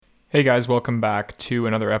Hey guys, welcome back to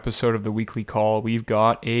another episode of the Weekly Call. We've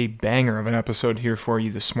got a banger of an episode here for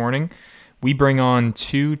you this morning. We bring on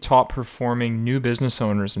two top performing new business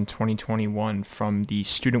owners in 2021 from the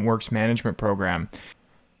Student Works Management Program.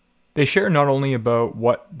 They share not only about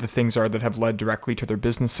what the things are that have led directly to their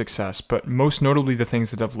business success, but most notably the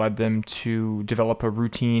things that have led them to develop a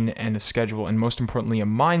routine and a schedule, and most importantly, a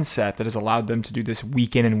mindset that has allowed them to do this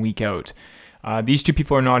week in and week out. These two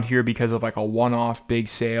people are not here because of like a one-off big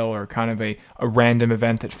sale or kind of a random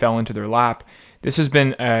event that fell into their lap. This has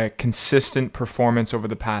been a consistent performance over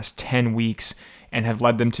the past 10 weeks and have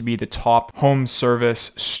led them to be the top home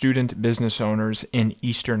service student business owners in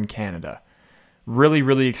Eastern Canada.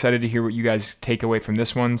 Really excited to hear what you guys take away from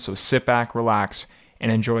this one. So sit back, relax,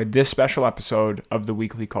 and enjoy this special episode of the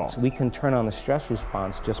Weekly Call. So we can turn on the stress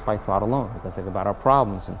response just by thought alone. We can think about our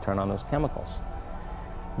problems and turn on those chemicals.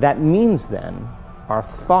 That means then our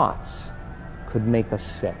thoughts could make us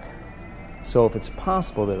sick. So if it's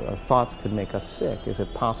possible that our thoughts could make us sick, is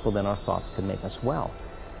it possible then our thoughts could make us well?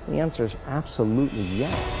 The answer is absolutely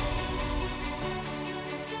yes.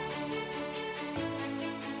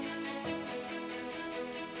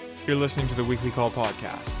 You're listening to the Weekly Call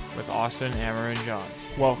podcast with Austin, Amber, and John.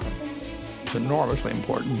 Welcome. It's enormously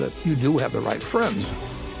important that you do have the right friends.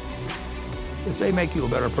 If they make you a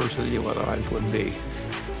better person than you otherwise would be,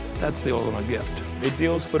 that's the ultimate gift. It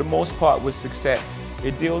deals, for the most part, with success.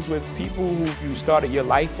 It deals with people who you started your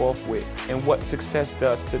life off with and what success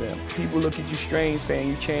does to them. People look at you strange saying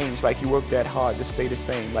you changed, like you worked that hard to stay the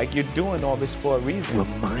same. Like you're doing all this for a reason.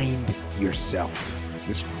 Remind yourself,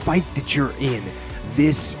 this fight that you're in,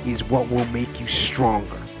 this is what will make you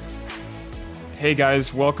stronger. Hey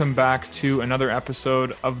guys, welcome back to another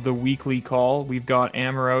episode of the Weekly Call. We've got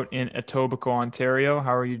Amber out in Etobicoke, Ontario.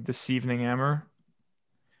 How are you this evening, Amber?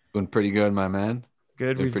 Doing pretty good, my man.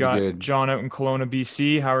 Good. Doing We've pretty got good. John out in Kelowna,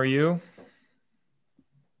 BC. How are you?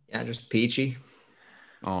 Yeah, just peachy.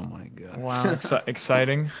 Oh my god! Wow,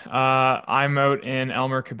 exciting. I'm out in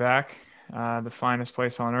Elmer, Quebec, the finest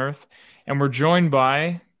place on earth, and we're joined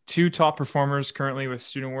by two top performers currently with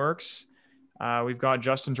Student Works. We've got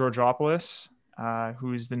Justin Georgopoulos,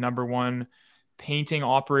 who's the number one painting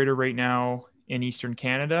operator right now in Eastern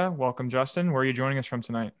Canada. Welcome, Justin. Where are you joining us from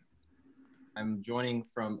tonight? I'm joining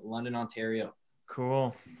from London, Ontario.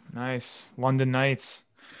 Cool. Nice. London Knights.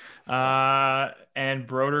 And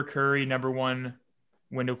Broder Curry, number one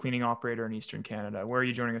window cleaning operator in Eastern Canada. Where are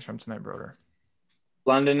you joining us from tonight, Broder?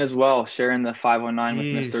 London as well, sharing the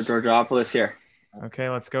 519 with Mr. Georgopoulos here. Okay,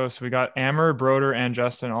 let's go. So we got Amber, Broder, and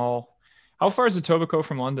Justin all. How far is Etobicoke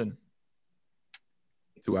from London?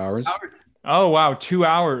 2 hours. Oh, wow. 2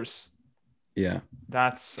 hours. Yeah.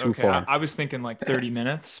 That's too okay. far. I was thinking like 30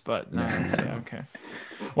 minutes, but no, okay.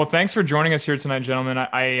 Well, thanks for joining us here tonight, gentlemen.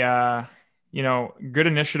 I good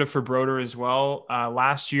initiative for Broder as well.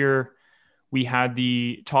 Last year we had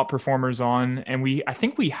the top performers on, and I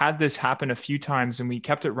think we had this happen a few times and we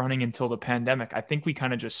kept it running until the pandemic. I think we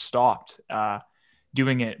kind of just stopped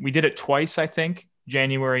doing it. We did it twice, I think,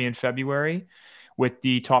 January and February with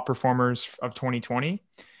the top performers of 2020.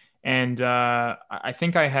 And I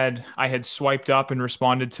think I had swiped up and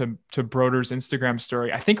responded to Broder's Instagram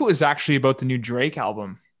story. I think it was actually about the new Drake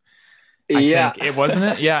album. I think it wasn't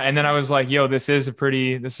it. Yeah. And then I was like, yo, this is a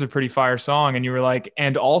pretty fire song. And you were like,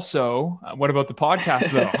 and also what about the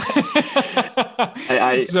podcast though?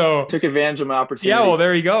 I so took advantage of my opportunity. Yeah. Well,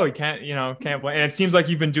 there you go. You can't blame. And it seems like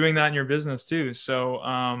you've been doing that in your business too. So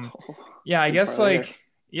yeah, I guess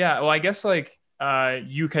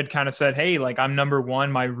you had kind of said, hey, like I'm number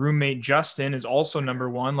one. My roommate Justin is also number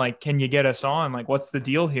one. Like, can you get us on? Like, what's the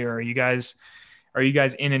deal here? Are you guys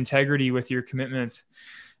in integrity with your commitment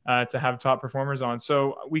to have top performers on?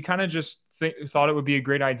 So we kind of just thought it would be a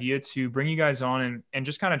great idea to bring you guys on and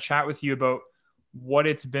just kind of chat with you about what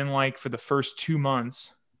it's been like for the first 2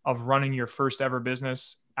 months of running your first ever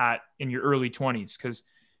business in your early 20s. Because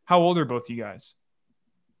how old are both of you guys?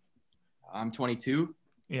 I'm 22.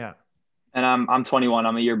 Yeah. And I'm 21.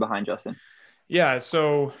 I'm a year behind Justin. Yeah.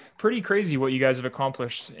 So pretty crazy what you guys have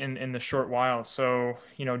accomplished in the short while. So,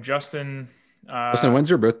 Justin. Justin, when's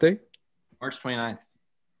your birthday? March 29th.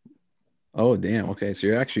 Oh, damn. Okay. So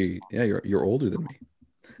you're actually, you're older than me.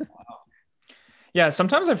 Yeah.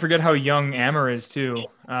 Sometimes I forget how young Amber is too.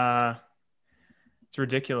 It's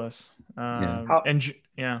ridiculous.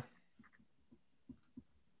 Yeah.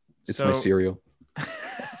 It's my cereal.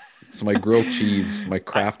 It's my grilled cheese, my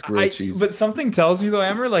Kraft grilled cheese. But something tells me though,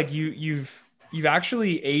 Amber, like you've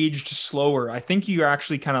actually aged slower. I think you're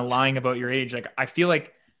actually kind of lying about your age. Like I feel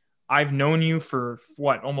like I've known you for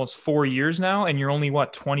almost 4 years now, and you're only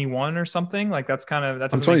 21 or something. Like that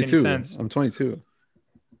doesn't make any sense. I'm 22.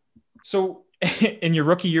 So in your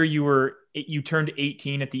rookie year, you turned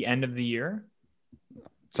 18 at the end of the year.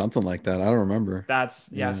 Something like that. I don't remember.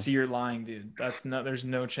 Yeah. See, you're lying, dude. There's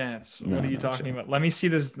no chance. No, What are you talking about? Let me see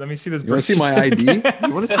this. Let me see this. You want to see my ID? You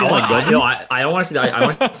want to see my ID? No, I don't want to see that. I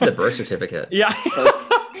want to see the birth certificate. Yeah.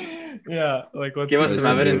 Yeah. Like, let's give us some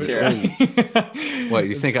evidence here. What,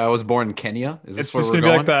 you think I was born in Kenya? Is this it's where just we're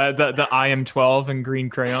gonna going? be like the I am 12 in green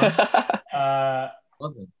crayon.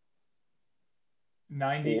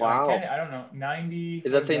 90. Wow. I don't know. 90.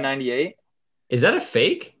 Does that say 98? Is that a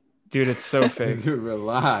fake? Dude, it's so fake. Dude,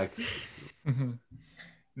 relax.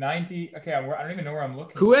 90. Okay, I don't even know where I'm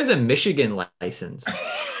looking. Who has a Michigan license?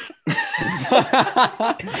 What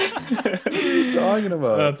are you talking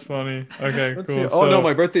about? That's funny. Okay, Let's cool. see. Oh, no,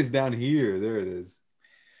 my birthday's down here. There it is.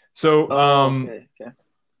 So, Okay.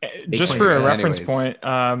 just for a reference Anyways. point,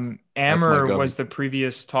 my Ammer gubby. was the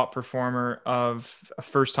previous top performer of a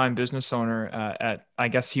first-time business owner at, I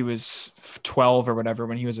guess he was 12 or whatever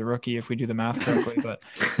when he was a rookie, if we do the math correctly. But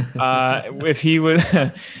if he was,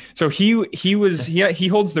 so he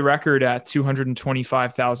holds the record at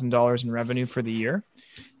 $225,000 in revenue for the year.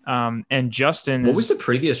 And Justin, What was the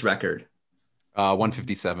previous record?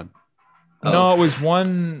 157. No, it was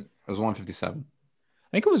one. It was 157. I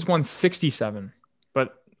think it was 167,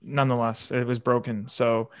 but nonetheless, it was broken.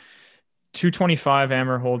 So 225,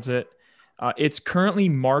 Ammer holds it. It's currently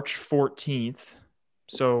March 14th.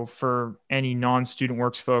 So for any non-student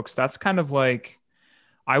works folks, that's kind of like,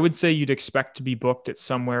 I would say you'd expect to be booked at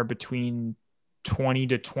somewhere between 20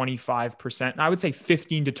 to 25%. I would say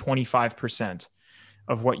 15 to 25%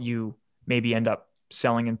 of what you maybe end up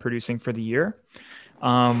selling and producing for the year.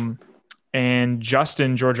 And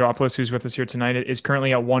Justin Georgopoulos, who's with us here tonight, is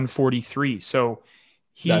currently at 143. So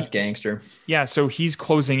That's gangster. Yeah, so he's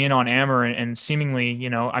closing in on Ammer, and seemingly,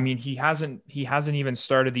 I mean, he hasn't even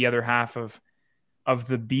started the other half of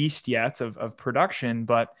the beast yet of production,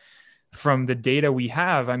 but from the data we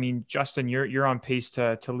have, I mean, Justin, you're on pace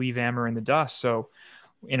to leave Ammer in the dust. So,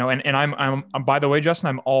 and I'm by the way, Justin,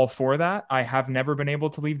 I'm all for that. I have never been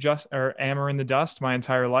able to leave Ammer in the dust my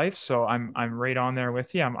entire life, so I'm right on there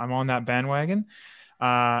with you. I'm on that bandwagon.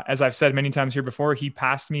 As I've said many times here before, he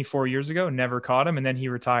passed me 4 years ago, never caught him, and then he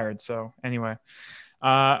retired. So anyway,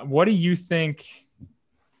 what do you think?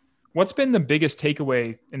 What's been the biggest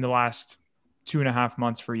takeaway in the last 2.5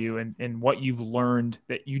 months for you, and what you've learned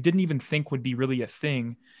that you didn't even think would be really a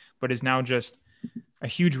thing, but is now just a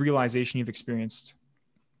huge realization you've experienced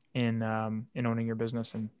in owning your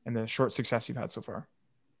business and the short success you've had so far?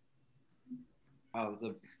 Oh, it's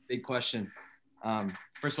a big question.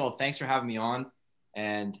 First of all, thanks for having me on.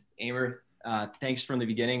 And Ammer, thanks from the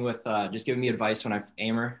beginning with just giving me advice when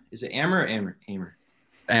Ammer. Is it Ammer or Ammer?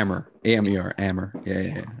 Ammer. A-M-E-R. Ammer.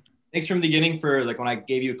 Yeah. Thanks from the beginning for when I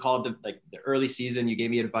gave you a call to the early season, you gave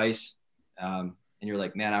me advice. And you're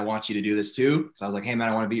like, man, I want you to do this too. So I was like, hey man,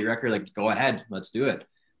 I want to beat your record. Like, go ahead, let's do it.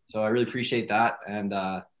 So I really appreciate that. And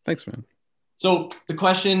thanks, man. So the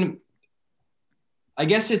question, I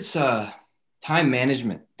guess it's time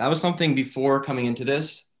management. That was something before coming into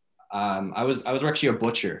this. I was actually a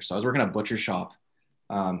butcher. So I was working at a butcher shop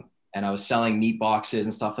and I was selling meat boxes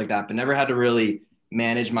and stuff like that, but never had to really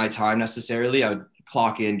manage my time necessarily. I would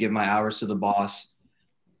clock in, give my hours to the boss.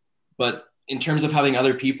 But in terms of having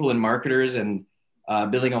other people and marketers and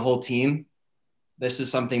building a whole team, this is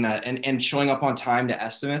something that, and showing up on time to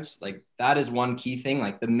estimates, like that is one key thing,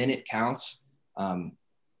 like the minute counts.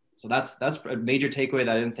 So that's a major takeaway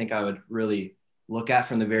that I didn't think I would really look at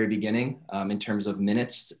from the very beginning in terms of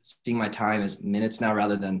minutes, seeing my time as minutes now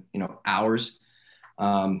rather than, hours.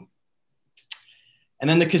 And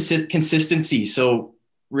then the consistency. So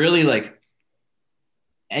really like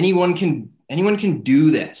anyone can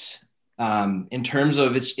do this in terms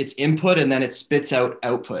of its input and then it spits out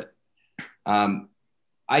output.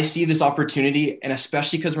 I see this opportunity, and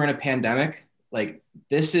especially because we're in a pandemic, like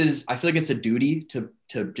I feel like it's a duty to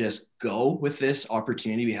just go with this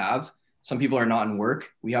opportunity we have. Some people are not in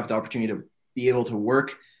work. We have the opportunity to be able to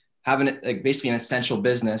work, having like basically an essential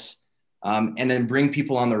business, and then bring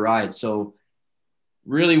people on the ride. So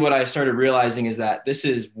really what I started realizing is that this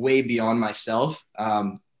is way beyond myself.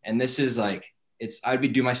 And this is like, I'd be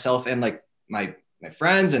doing myself and like my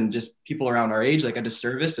friends and just people around our age, like a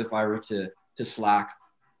disservice if I were to slack.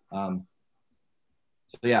 So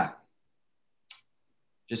yeah,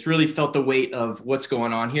 just really felt the weight of what's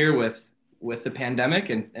going on here with the pandemic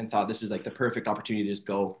and thought this is like the perfect opportunity to just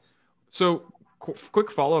go. So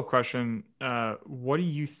quick follow-up question. What do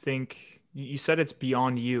you think? You said it's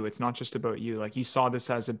beyond you. It's not just about you. Like you saw this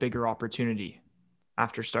as a bigger opportunity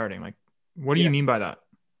after starting. Like, what do you mean by that?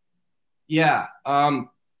 Yeah. I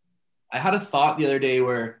had a thought the other day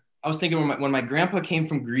where I was thinking when my grandpa came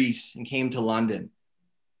from Greece and came to London,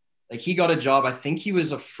 like he got a job. I think he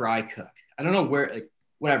was a fry cook. I don't know where, like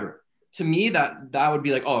whatever. To me, that would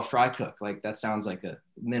be like, oh, a fry cook. Like that sounds like a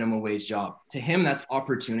minimum wage job. To him, that's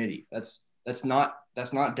opportunity. That's not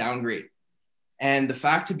downgrade. And the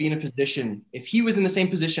fact to be in a position, if he was in the same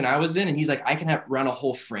position I was in, and he's like, I can run a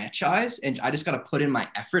whole franchise, and I just got to put in my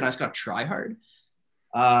effort, and I just got to try hard.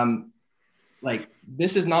 Like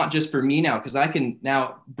this is not just for me now, because I can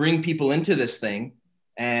now bring people into this thing,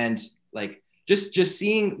 and like just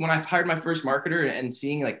seeing when I hired my first marketer and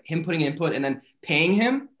seeing like him putting input and then paying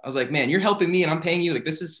him, I was like, man, you're helping me and I'm paying you. Like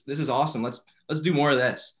this is awesome. Let's do more of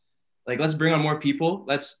this. Like let's bring on more people.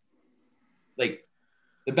 Let's like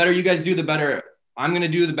the better you guys do, the better I'm going to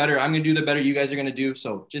do, the better I'm going to do, the better you guys are going to do.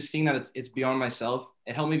 So just seeing that it's beyond myself,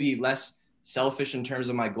 it helped me be less selfish in terms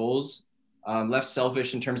of my goals, less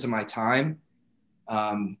selfish in terms of my time.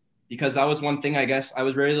 Because that was one thing, I guess I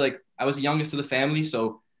was really like, I was the youngest of the family.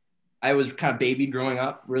 So I was kind of babied growing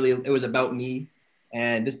up. Really, it was about me.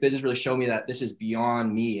 And this business really showed me that this is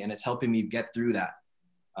beyond me and it's helping me get through that.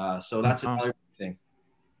 So that's another thing.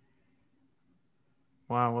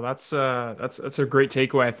 Wow. Well, that's a great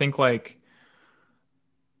takeaway. I think like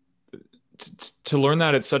to learn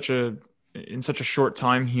that in such a short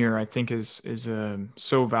time here, I think is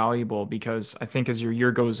so valuable, because I think as your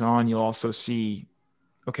year goes on, you'll also see,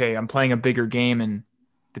 okay, I'm playing a bigger game, and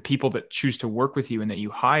the people that choose to work with you and that you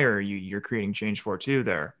hire, you're creating change for too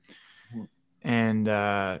there. And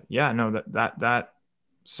that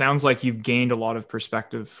sounds like you've gained a lot of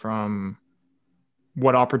perspective from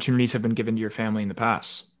what opportunities have been given to your family in the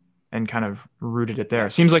past and kind of rooted it there.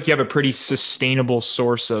 It seems like you have a pretty sustainable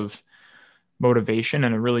source of motivation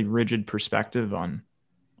and a really rigid perspective on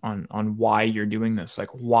why you're doing this.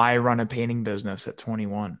 Like, why run a painting business at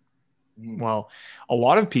 21? Well, a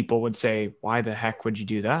lot of people would say, why the heck would you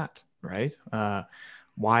do that? Right?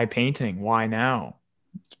 Why painting? Why now?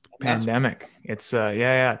 Pandemic. It's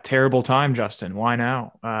terrible time, Justin. Why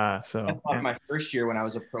now? My first year when I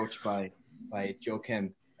was approached by Joe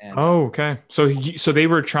Kim. And, okay. So they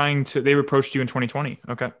approached you in 2020.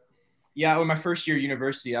 Okay. Yeah, when my first year at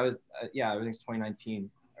university, I was everything's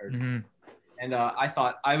 2019. And I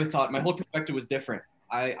thought my whole perspective was different.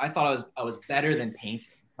 I thought I was better than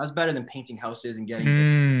painting. I was better than painting houses and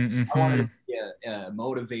getting. I wanted to be a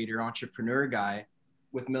motivator, entrepreneur guy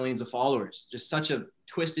with millions of followers. Just such a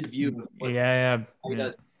twisted view of what he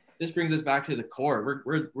does. This brings us back to the core.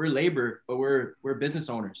 We're labor, but we're business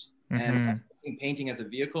owners. And seeing painting as a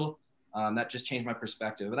vehicle, that just changed my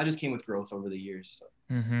perspective. But that just came with growth over the years. So.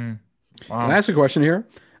 Wow. Can I ask a question here?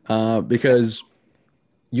 Because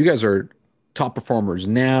you guys are top performers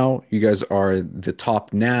now. You guys are the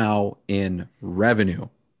top now in revenue.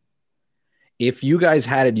 If you guys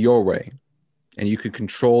had it your way and you could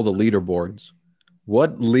control the leaderboards,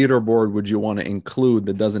 what leaderboard would you want to include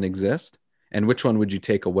that doesn't exist? And which one would you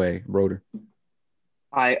take away, Broder?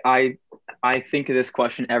 I think of this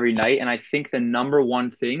question every night, and I think the number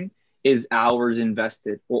one thing is hours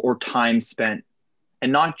invested or time spent,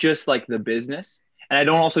 and not just like the business. And I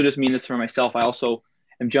don't also just mean this for myself. I also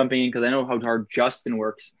am jumping in because I know how hard Justin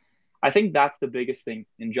works. I think that's the biggest thing.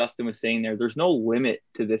 And Justin was saying there's no limit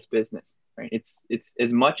to this business, right? It's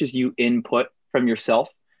as much as you input from yourself,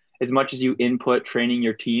 as much as you input training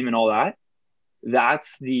your team and all that,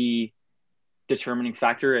 that's the determining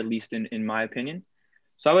factor, at least in my opinion.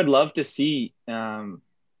 So I would love to see,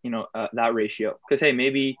 that ratio, because, hey,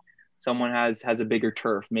 maybe someone has a bigger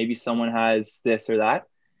turf. Maybe someone has this or that.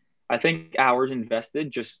 I think hours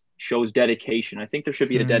invested just shows dedication. I think there should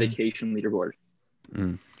be a dedication leaderboard.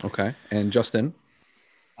 Okay. And Justin?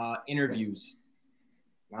 Interviews.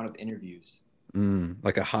 Amount of interviews.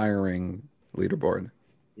 Like a hiring leaderboard.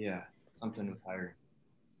 Yeah. Something with hiring.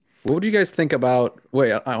 What would you guys think about?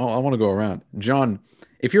 Wait, I want to go around. John,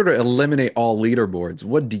 if you were to eliminate all leaderboards,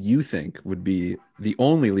 what do you think would be the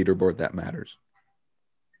only leaderboard that matters?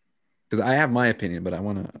 Because I have my opinion, but I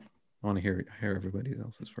want to hear everybody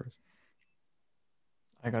else's first.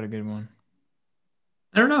 I got a good one.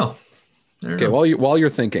 I don't know. Okay, while you're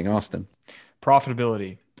thinking, Austin.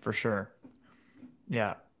 Profitability, for sure.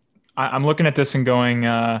 Yeah. I'm looking at this and going,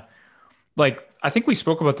 I think we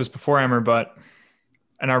spoke about this before, Emmer, but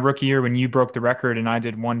in our rookie year when you broke the record and I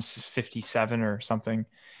did 157 or something,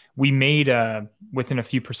 we made within a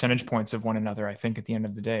few percentage points of one another, I think, at the end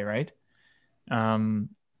of the day, right? And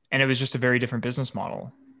it was just a very different business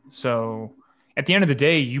model. So at the end of the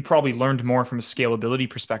day, you probably learned more from a scalability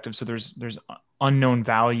perspective. So there's unknown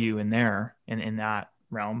value in there in that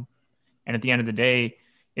realm. And at the end of the day,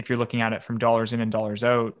 if you're looking at it from dollars in and dollars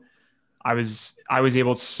out, I was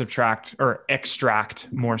able to subtract or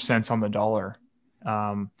extract more cents on the dollar.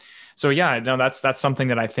 So yeah, no, that's something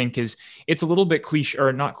that I think it's a little bit cliche,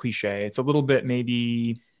 or not cliche. It's a little bit,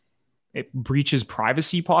 maybe it breaches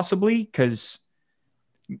privacy possibly, because,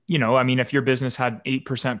 I mean, if your business had 8%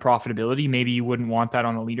 profitability, maybe you wouldn't want that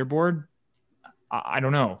on the leaderboard. I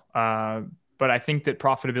don't know. But I think that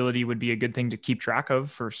profitability would be a good thing to keep track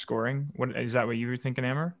of for scoring. Is that what you were thinking,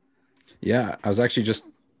 Amber? Yeah, I was actually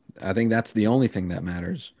I think that's the only thing that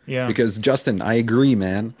matters. Yeah. Because Justin, I agree,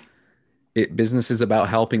 man. Business is about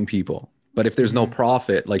helping people. But if there's no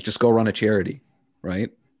profit, like, just go run a charity,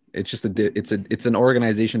 right? It's just it's an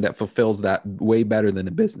organization that fulfills that way better than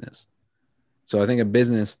a business. So I think a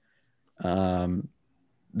business,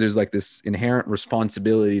 there's like this inherent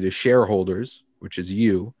responsibility to shareholders, which is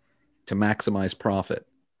you, to maximize profit.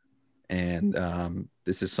 And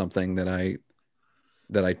this is something that I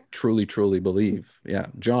truly, truly believe. Yeah.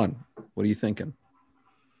 John, what are you thinking?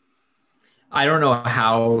 I don't know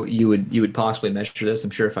how you would possibly measure this. I'm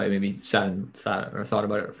sure if I maybe sat and thought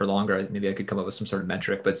about it for longer, maybe I could come up with some sort of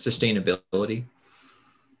metric, but sustainability.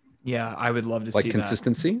 Yeah, I would love to like see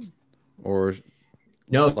consistency that. or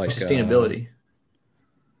no, like sustainability.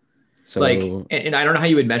 So like, and I don't know how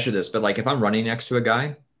you would measure this, but like if I'm running next to a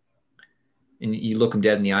guy and you look him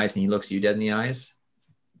dead in the eyes and he looks you dead in the eyes,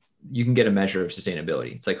 you can get a measure of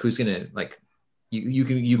sustainability. It's like, who's going to, like, you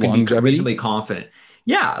can be reasonably confident.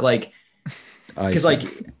 Yeah. Like, because like,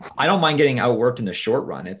 I don't mind getting outworked in the short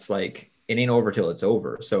run. It's like, it ain't over till it's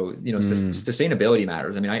over. So, sustainability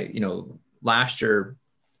matters. I mean, last year,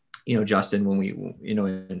 Justin, when we,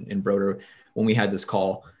 in Broder, when we had this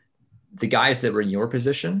call, the guys that were in your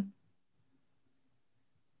position,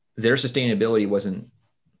 their sustainability wasn't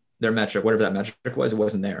their metric, whatever that metric was, it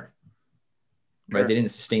wasn't there. Right. Sure. They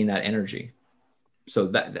didn't sustain that energy. So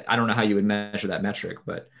that I don't know how you would measure that metric,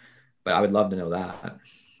 but I would love to know that.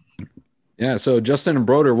 Yeah. So Justin and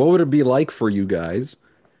Broder, what would it be like for you guys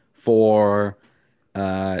for,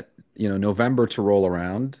 November to roll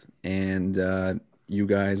around and you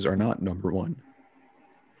guys are not number one?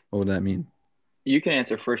 What would that mean? You can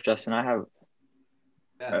answer first, Justin. I have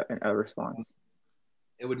a response.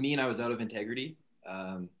 It would mean I was out of integrity.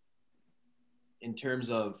 In terms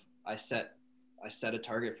of, I set a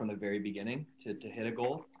target from the very beginning to hit a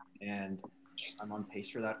goal, and I'm on pace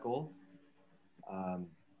for that goal.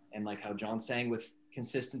 And like how John's saying with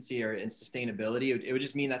consistency and sustainability, it would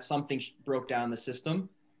just mean that something broke down the system.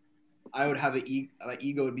 I would have my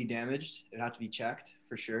ego would be damaged. It'd have to be checked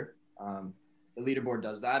for sure. The leaderboard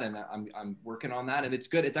does that, and I'm working on that, and it's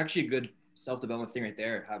good. It's actually a good self-development thing right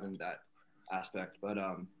there, having that aspect. But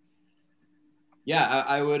yeah,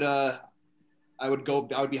 I would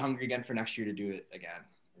be hungry again for next year to do it again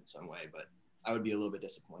in some way, but I would be a little bit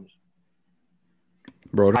disappointed.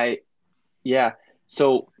 Broder? Yeah.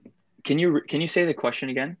 So can you say the question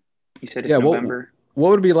again? You said it's November.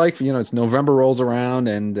 What would it be like for, it's November rolls around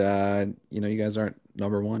and, you guys aren't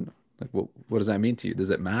number one. Like, what does that mean to you? Does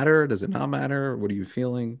it matter? Does it not matter? What are you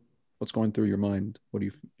feeling? What's going through your mind? What are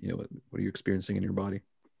you experiencing in your body?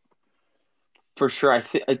 For sure. I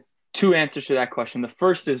think two answers to that question. The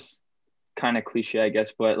first is kind of cliche, I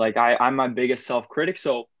guess, but like I'm my biggest self-critic.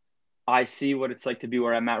 So I see what it's like to be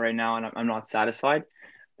where I'm at right now, and I'm not satisfied.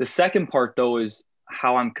 The second part though is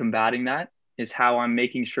how I'm combating that, is how I'm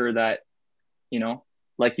making sure that,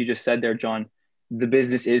 like you just said there, John, the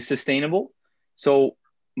business is sustainable. So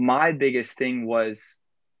my biggest thing was,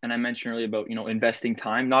 and I mentioned earlier about, investing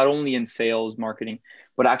time, not only in sales, marketing,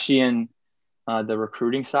 but actually in the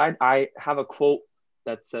recruiting side. I have a quote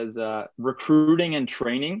that says, recruiting and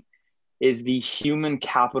training is the human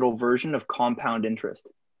capital version of compound interest.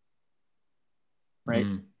 Right.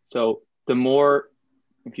 So the more,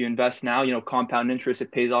 if you invest now, compound interest,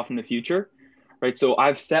 it pays off in the future. Right. So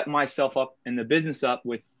I've set myself up and the business up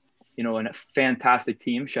with, a fantastic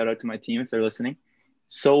team. Shout out to my team if they're listening,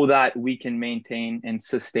 so that we can maintain and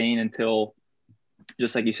sustain until,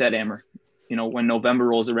 just like you said, Amber, when November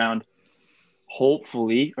rolls around,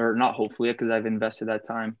 hopefully, or not hopefully, because I've invested that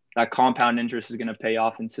time, that compound interest is going to pay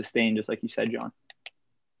off and sustain, just like you said, John.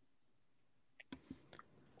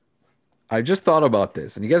 I just thought about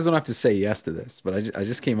this, and you guys don't have to say yes to this, but I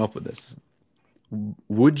just came up with this.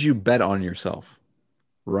 Would you bet on yourself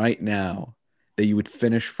right now that you would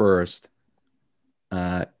finish first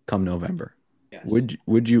come November? Yes.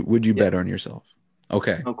 Would you bet on yourself?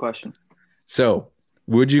 Okay. No question. So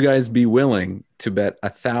would you guys be willing to bet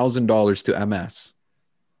 $1,000 to MS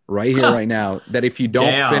right here, right now, that if you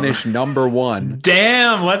don't finish number one,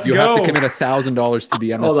 let's you go. have to commit $1,000 to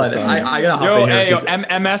the MS. Hold on, Society. I gotta hop in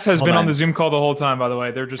here. MS has been on on the Zoom call the whole time, by the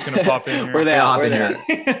way. They're just gonna pop in here. Where they Yeah, at? Where they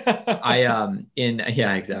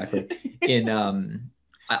at? Exactly.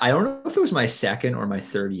 I don't know if it was my second or my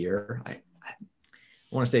third year. I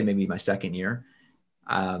want to say maybe my second year.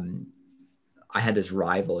 I had this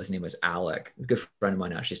rival. His name was Alec, a good friend of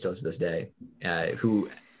mine, actually still to this day, who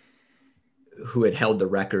had held the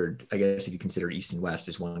record. I guess if you consider East and West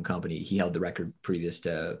as one company, he held the record previous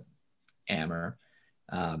to Amer,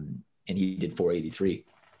 and he did 483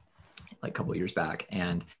 like a couple of years back.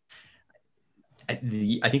 And I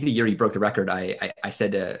think the year he broke the record, I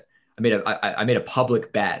said I made a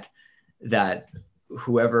public bet that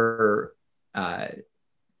whoever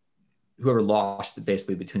lost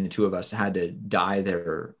basically between the two of us had to dye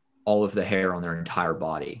all of the hair on their entire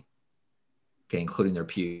body, okay, including their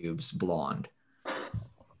pubes, blonde.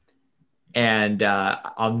 And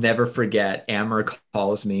I'll never forget, Amer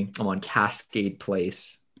calls me. I'm on Cascade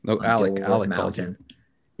Place. No, Alec calls you.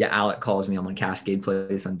 Yeah, Alec calls me. I'm on Cascade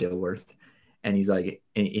Place on Dilworth. And he's like,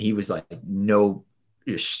 and he was like, no,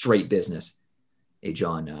 straight business. Hey,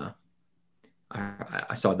 John,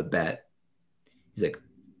 I saw the bet. He's like,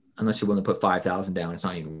 unless you're willing to put 5,000 down, it's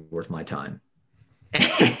not even worth my time.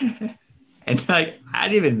 And like, I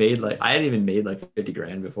hadn't even made like 50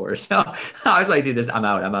 grand before. So I was like, dude, I'm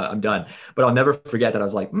out. I'm done. But I'll never forget that. I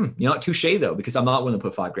was like, you know what, touche though, because I'm not willing to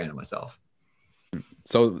put 5 grand on myself.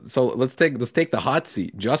 So let's take the hot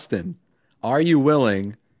seat. Justin, are you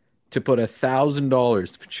willing to put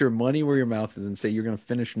 $1,000, put your money where your mouth is, and say you're going to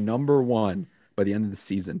finish number one by the end of the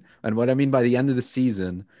season? And what I mean by the end of the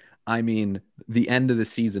season, I mean the end of the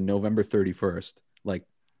season, November 31st. Like,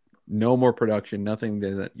 no more production, nothing.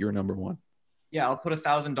 That you're number one. Yeah, I'll put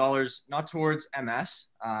 $1,000 not towards MS.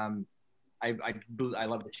 I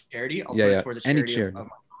love the charity. I'll put it towards the charity. Any charity. Of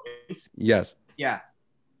my choice. Yes. Yeah,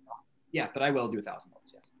 but I will do $1,000.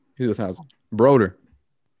 Yes. Do 1,000. Broder.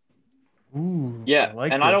 Ooh, yeah,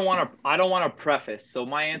 and I don't want to preface. So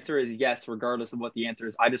my answer is yes, regardless of what the answer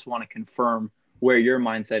is. I just want to confirm where your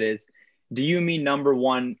mindset is. Do you mean number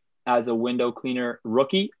one as a window cleaner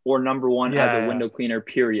rookie, or number one as a window cleaner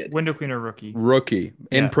period? Window cleaner rookie. Rookie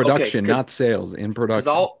in production, not sales. In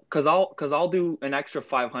production. Because I'll do an extra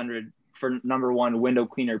 500 for number one window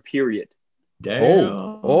cleaner period. Damn.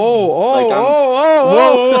 Whoa,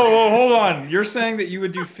 hold on. You're saying that you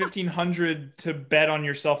would do 1,500 to bet on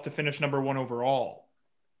yourself to finish number one overall?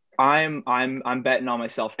 I'm betting on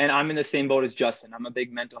myself, and I'm in the same boat as Justin. I'm a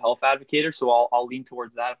big mental health advocate, so I'll lean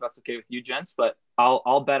towards that if that's okay with you, gents. But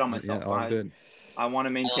I'll bet on myself. Yeah, all good. I want to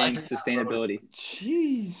maintain sustainability.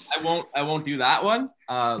 Jeez. I won't do that one.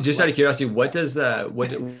 Just out of curiosity, what does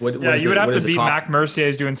what? Yeah, you would have to beat Mac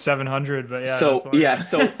Mercier's doing 700, but yeah.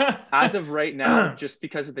 So as of right now, just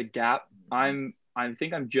because of the gap, I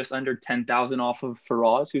think I'm just under 10,000 off of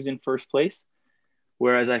Faraz, who's in first place.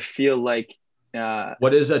 Whereas I feel like.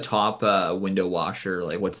 What is a top window washer?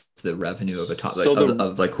 Like, what's the revenue of a top?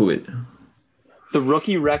 Like, who it? The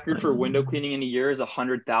rookie record for window cleaning in a year is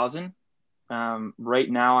 100,000. Right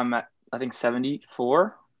now I'm at, I think,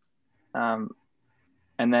 74. And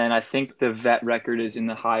then I think the vet record is in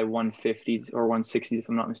the high 150s or 160s, if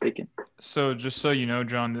I'm not mistaken. So just so you know,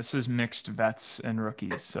 John, this is mixed vets and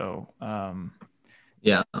rookies. So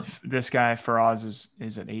yeah, this guy Faraz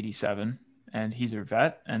is at 87, and he's a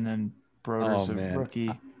vet, and then Broder's a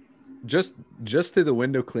rookie. Just to the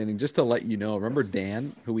window cleaning, just to let you know, remember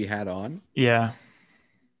Dan, who we had on? Yeah.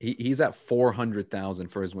 He's at 400,000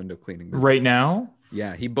 for his window cleaning business. Right now?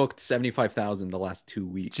 Yeah, he booked 75,000 the last 2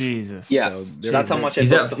 weeks. Jesus. Yeah, so that's how much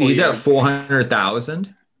he's at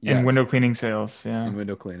 400,000 in window cleaning sales. Yeah, in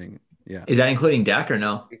window cleaning. Yeah. Is that including deck or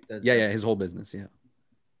no? Yeah, his whole business. Yeah.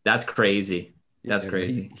 That's crazy. That's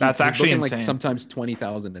crazy. That's actually insane. Like sometimes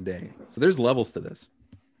 20,000 a day. So there's levels to this.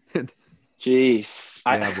 Jeez.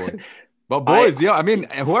 Yeah, boys. But boys, I mean,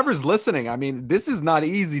 whoever's listening, I mean, this is not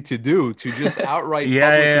easy to do, to just outright.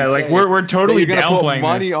 Like we're totally you're gonna downplaying put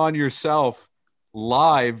money on yourself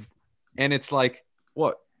live, and it's like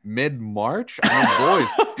what, mid-March? I mean,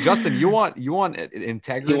 boys, Justin, you want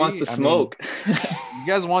integrity? He wants the smoke. You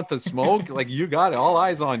guys want the smoke? Like, you got it. All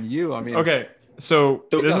eyes on you. I mean, okay, so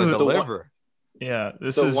this is deliver.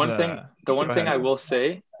 The one thing I will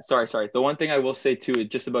say. Sorry. The one thing I will say too,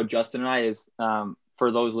 just about Justin and I is, for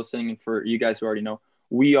those listening and for you guys who already know,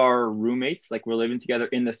 we are roommates. Like, we're living together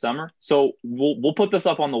in the summer, so we'll put this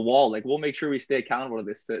up on the wall. Like, we'll make sure we stay accountable to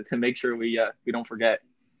this to make sure we don't forget.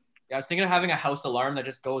 Yeah, I was thinking of having a house alarm that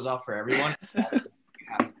just goes off for everyone.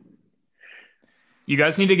 You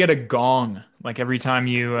guys need to get a gong like every time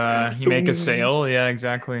you make a sale. Yeah,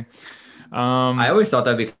 exactly. I always thought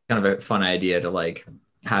that'd be kind of a fun idea to like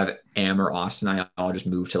have Am or Austin and I all just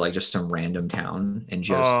move to like just some random town and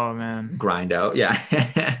just grind out. Yeah.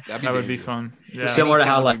 That would be fun. Yeah. Similar to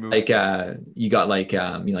how like you got like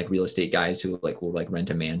like real estate guys who like will like rent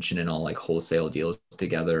a mansion and all like wholesale deals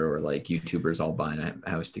together, or like YouTubers all buying a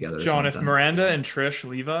house together. John, if Miranda and Trisha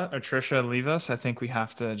leave us, I think we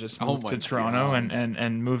have to just move to Toronto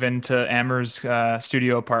and move into Amber's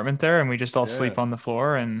studio apartment there, and we just all sleep on the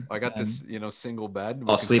floor. And I got this, single bed.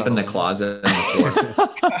 I'll sleep in the closet on the floor.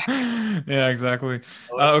 Yeah, exactly.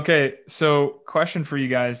 Okay, so question for you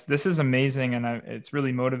guys. This is amazing, and it's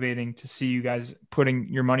really motivating to see you guys putting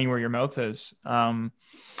your money where your mouth is. And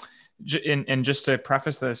just to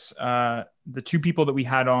preface this, the two people that we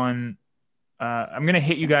had on, I'm going to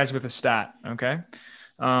hit you guys with a stat, okay?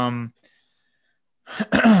 I've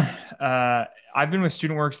been with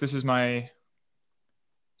StudentWorks. This is my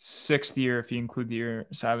 6th year, if you include the year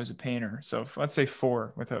so I was a painter. So let's say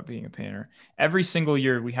 4 without being a painter. Every single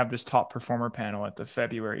year we have this top performer panel at the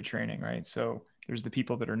February training, right? So there's the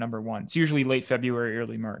people that are number 1. It's usually late February,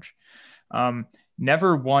 early March.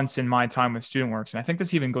 Never once in my time with StudentWorks, and I think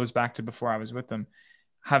this even goes back to before I was with them,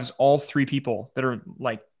 has all 3 people that are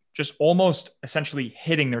like just almost essentially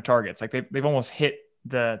hitting their targets. Like they've almost hit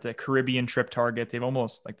the Caribbean trip target. They've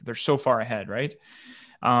almost like they're so far ahead, right?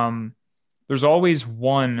 There's always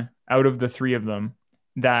one out of the 3 of them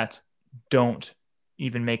that don't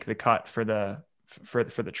even make the cut for the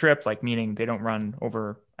trip, like meaning they don't run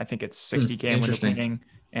over, I think it's 60K in window painting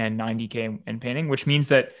and 90K in painting, which means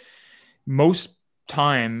that most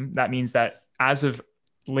time that means that as of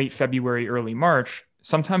late February, early March,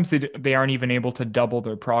 sometimes they aren't even able to double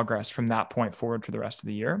their progress from that point forward for the rest of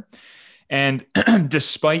the year. And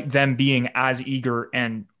despite them being as eager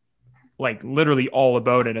and like literally all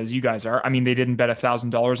about it as you guys are, I mean, they didn't bet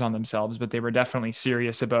 $1,000 on themselves, but they were definitely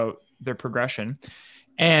serious about their progression.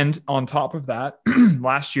 And on top of that,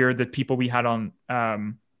 last year, the people we had on,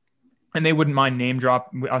 and they wouldn't mind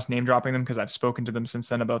us name dropping them because I've spoken to them since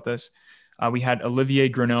then about this. We had Olivier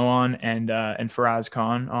Grenot on and Faraz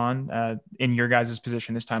Khan on in your guys'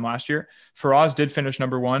 position this time last year. Faraz did finish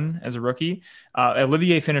number 1 as a rookie.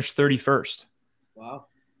 Olivier finished 31st. Wow.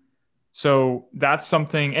 So that's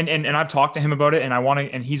something, and I've talked to him about it, and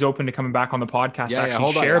and he's open to coming back on the podcast. Yeah, to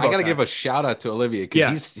hold on. share I got to that. give a shout out to Olivier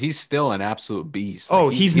because he's still an absolute beast. Oh,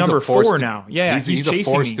 he's number 4 now. Yeah, he's a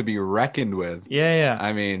force to be reckoned with. Yeah.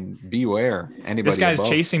 I mean, beware anybody. This guy's above.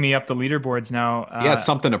 chasing me up the leaderboards now. He has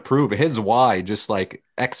something to prove. His why just like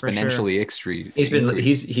exponentially increased.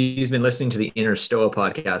 He's been listening to the Inner Stoa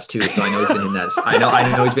podcast too, so I know he's been hitting that. I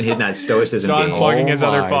know he's been hitting that stoicism. John plugging his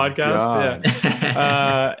other podcast.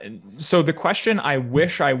 Yeah. So the question I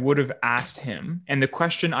wish I would have asked him, and the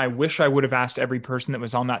question I wish I would have asked every person that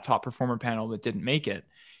was on that top performer panel that didn't make it,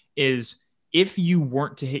 is if you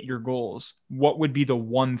weren't to hit your goals, what would be the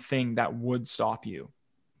one thing that would stop you?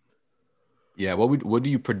 Yeah, what do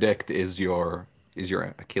you predict is your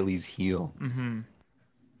Achilles heel? Mm-hmm.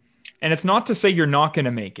 And it's not to say you're not going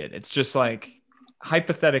to make it. It's just like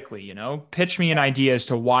hypothetically, pitch me an idea as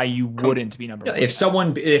to why you wouldn't be number 1. If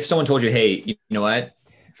someone told you, hey, you know what?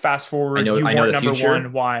 Fast forward. I know the number future.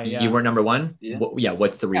 1. Why? Yeah. You weren't number 1. Yeah.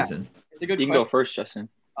 What's the reason? It's a good. You can go first, Justin.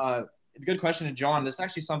 Good question to John. This is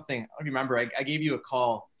actually something I remember. I gave you a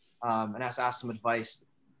call and asked some advice,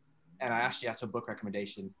 and I actually asked for a book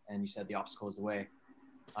recommendation, and you said The Obstacle Is the Way.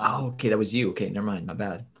 Okay, that was you. Okay, never mind. My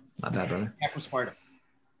bad, brother. Heck was Sparta.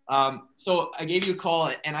 So I gave you a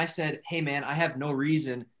call and I said, hey man, I have no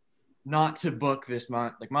reason not to book this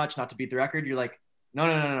month, not to beat the record. You're like,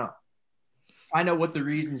 no. Find out what the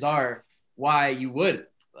reasons are why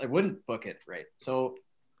I wouldn't book it. Right. So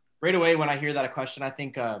right away, when I hear that question, I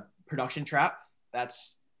think production trap.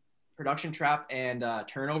 That's production trap and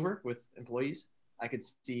turnover with employees. I could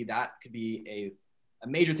see that could be a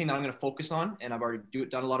major thing that I'm going to focus on. And I've already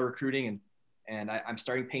done a lot of recruiting and I'm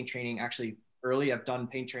starting paint training actually early. I've done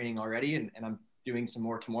paint training already and I'm doing some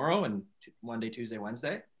more tomorrow and Monday, Tuesday,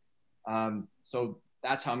 Wednesday. So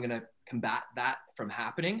that's how I'm going to combat that from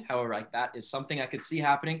happening. However, that is something I could see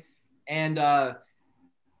happening. And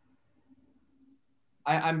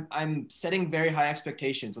I'm setting very high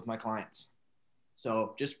expectations with my clients.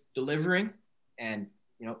 So just delivering and,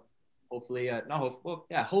 hopefully,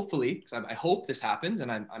 hopefully, because I hope this happens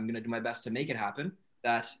and I'm going to do my best to make it happen,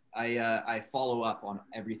 that I follow up on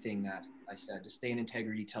everything that I said to stay in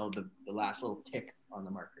integrity till the last little tick on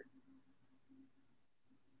the marker.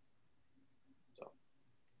 So,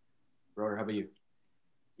 Broder, how about you?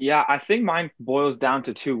 Yeah, I think mine boils down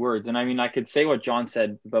to 2 words. And I mean, I could say what John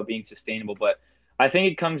said about being sustainable, but I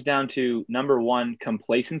think it comes down to number one,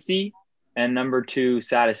 complacency, and number two,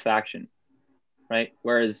 satisfaction, right?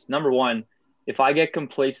 Whereas number one, if I get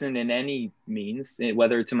complacent in any means,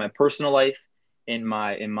 whether it's in my personal life, in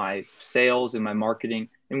my sales, in my marketing,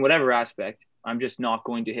 in whatever aspect, I'm just not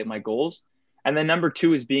going to hit my goals. And then number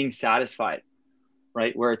two is being satisfied,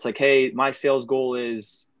 right? Where it's like, hey, my sales goal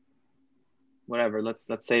is whatever. Let's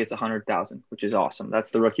say it's 100,000, which is awesome.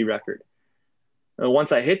 That's the rookie record.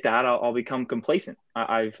 Once I hit that, I'll become complacent.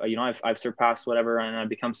 I've surpassed whatever, and I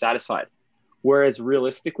become satisfied. Whereas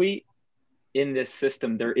realistically, in this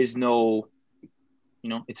system, there is no,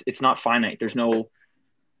 it's not finite. There's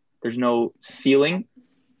no ceiling,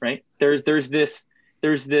 right? There's this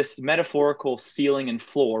metaphorical ceiling and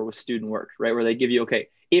floor with student work, right? Where they give you, okay,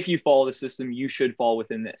 if you follow the system, you should fall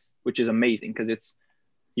within this, which is amazing because it's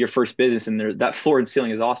your first business, and that floor and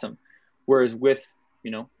ceiling is awesome. Whereas with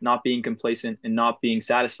not being complacent and not being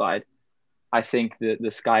satisfied, I think the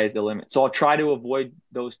sky is the limit. So I'll try to avoid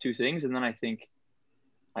those two things, and then I think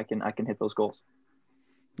I can hit those goals.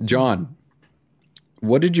 John,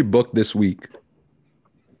 what did you book this week?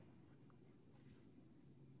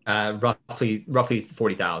 Roughly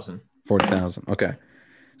 40,000. 40,000. Okay.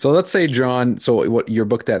 So let's say, John, so what you're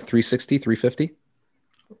booked at 360, 350?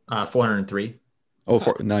 403.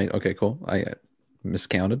 Oh, nine. Okay, cool. I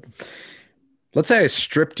miscounted. Let's say I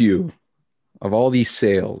stripped you of all these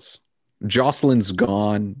sales. Jocelyn's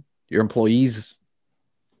gone. Your employees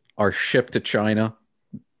are shipped to China.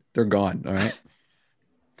 They're gone. All right.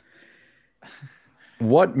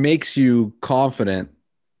 What makes you confident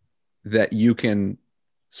that you can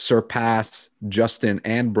surpass Justin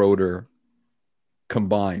and Broder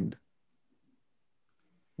combined?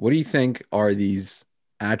 What do you think are these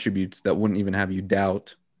attributes that wouldn't even have you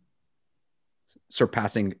doubt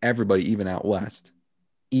surpassing everybody, even out west,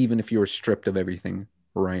 even if you were stripped of everything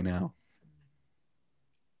right now?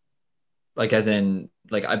 Like, as in,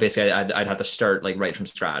 like, I'd have to start like right from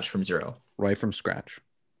scratch, from zero. Right from scratch.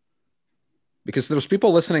 Because there's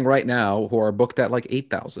people listening right now who are booked at like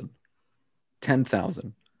 8,000,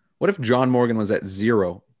 10,000. What if John Morgan was at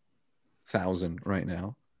 0,000 right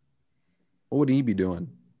now? What would he be doing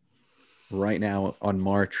right now on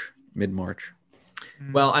mid-March?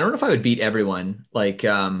 Well, I don't know if I would beat everyone. Like,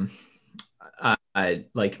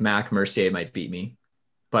 like Mac Mercier might beat me,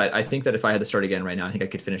 but I think that if I had to start again right now, I think I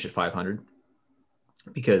could finish at 500,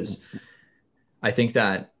 because I think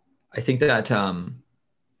that I think I'd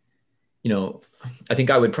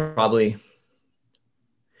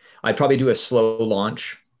probably do a slow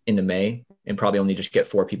launch into May and probably only just get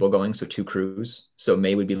 4 people going. So 2 crews. So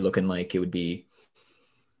May would be looking like it would be,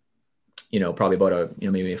 probably about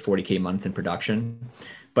maybe a 40K month in production,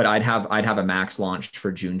 but I'd have a max launch for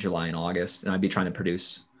June, July, and August. And I'd be trying to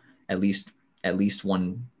produce at least probably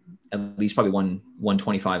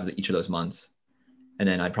 125 each of those months. And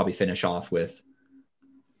then I'd probably finish off with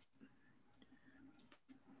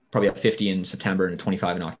probably a 50 in September and a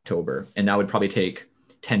 25 in October. And that would probably take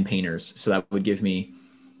 10 painters. So that would give me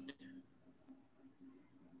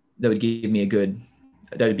that'd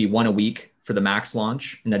be 1 a week for the max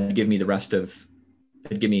launch. And that'd give me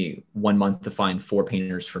it'd give me 1 month to find 4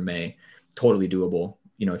 painters for May. Totally doable.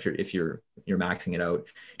 If you're maxing it out.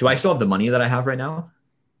 Do I still have the money that I have right now?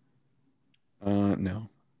 No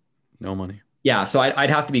money. Yeah. So I'd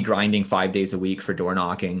have to be grinding 5 days a week for door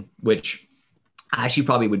knocking, which actually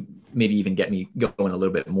probably would maybe even get me going a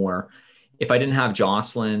little bit more. If I didn't have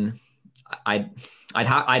Jocelyn, I'd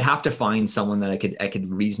have to find someone that I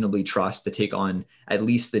could reasonably trust to take on at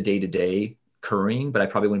least the day-to-day currying, but I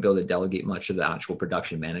probably wouldn't be able to delegate much of the actual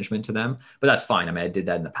production management to them. But that's fine. I did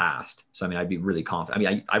that in the past. So I'd be really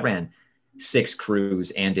confident. I ran 6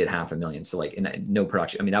 crews and did $500,000. So like in no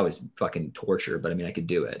production, that was fucking torture, but I could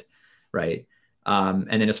do it. Right. And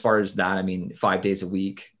then as far as that, 5 days a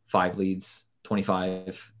week, 5 leads,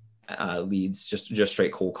 25 leads, just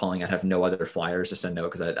straight cold calling. I'd have no other flyers to send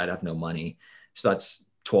out because I'd have no money. So that's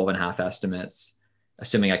 12 and a half estimates,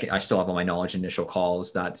 assuming I still have all my knowledge initial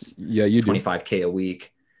calls. That's you 25K a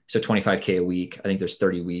week. So 25K a week. I think there's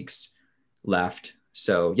 30 weeks left.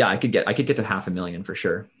 So yeah, I could get to $500,000 for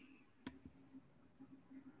sure.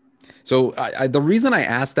 So the reason I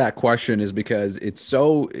asked that question is because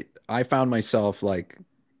I found myself like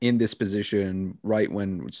in this position right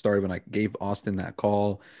when it started, when I gave Austin that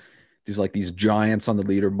call, these giants on the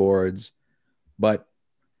leaderboards. But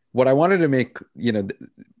what I wanted to make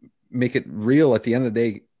it real at the end of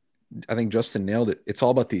the day, I think Justin nailed it. It's all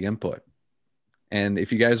about the input. And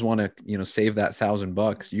if you guys want to, save that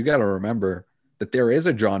 $1,000, you got to remember that there is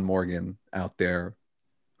a John Morgan out there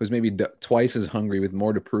who's maybe twice as hungry with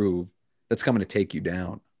more to prove, that's coming to take you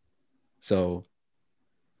down. So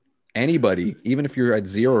Anybody, even if you're at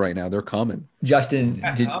 0 right now, they're coming. Justin,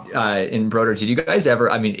 in Broder, did you guys ever?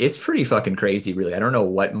 I mean, it's pretty fucking crazy, really. I don't know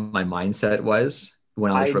what my mindset was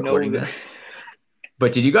when I was recording this,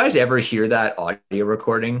 but did you guys ever hear that audio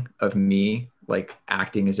recording of me like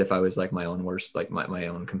acting as if I was like my own worst, like my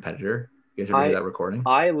own competitor? You guys ever hear that recording?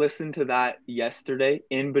 I listened to that yesterday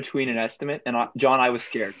in between an estimate, and John, I was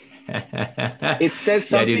scared. It says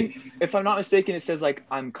something. Yeah, if I'm not mistaken, it says like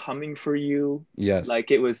 "I'm coming for you." Yes.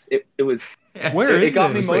 Like it was. Where is it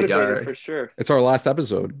got this? me motivated for sure. It's our last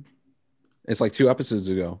episode. It's like 2 episodes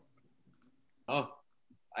ago. Oh,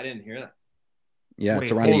 I didn't hear that. Yeah,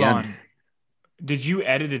 it's around the end. Did you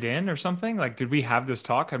edit it in or something? Like, did we have this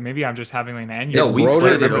talk? Or maybe I'm just having like an aneurysm. No,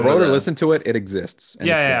 if Broder listen to it, it exists.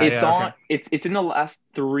 It's on. Okay. It's in the last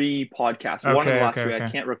 3 podcasts. One of the last 3. I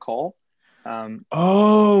can't recall.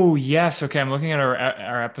 Oh yes, okay. I'm looking at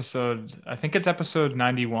our episode. I think it's episode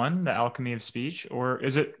 91, the alchemy of speech, or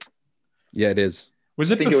is it? Yeah, it is. Was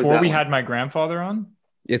it before we had my grandfather on?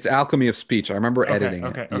 It's alchemy of speech. I remember editing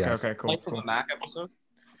it. Okay, cool. Life of a Mac episode.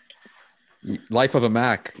 Life of a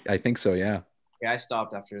Mac. I think so. Yeah. Yeah, I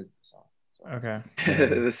stopped after the song. Okay.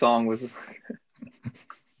 The song was.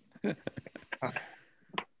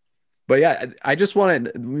 But yeah, I just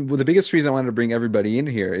wanted, well, the biggest reason I wanted to bring everybody in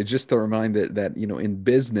here is just to remind that you know, in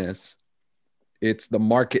business, it's the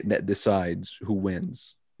market that decides who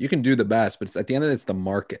wins. You can do the best, but at the end of it, it's the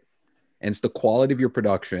market, and it's the quality of your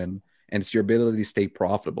production, and it's your ability to stay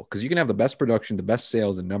profitable. Because you can have the best production, the best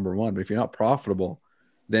sales, and number one, but if you're not profitable,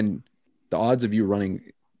 then the odds of you running,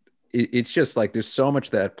 it's just like there's so much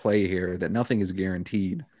that at play here that nothing is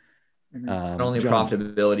guaranteed. Not only John,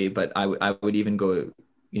 profitability, but I would even go,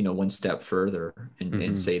 you know, one step further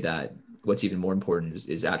and say that what's even more important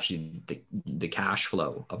is actually the cash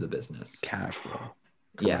flow of the business. Cash flow.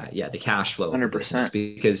 Correct. Yeah, the cash flow 100%. of the business,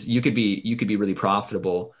 because you could be really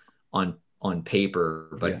profitable on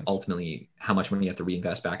paper, but ultimately how much money you have to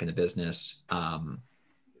reinvest back in the business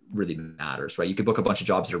really matters, right? You could book a bunch of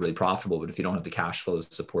jobs that are really profitable, but if you don't have the cash flow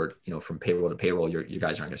support, you know, from payroll to payroll, you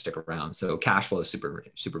guys aren't going to stick around. So cash flow is super,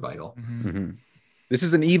 super vital. This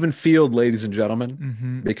is an even field, ladies and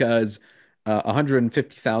gentlemen, because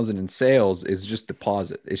 150,000 in sales is just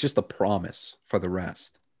deposit. It's just a promise for the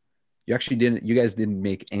rest. You guys didn't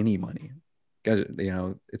make any money. You guys, you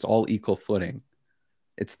know, it's all equal footing.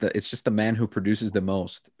 It's just the man who produces the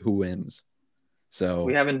most who wins. So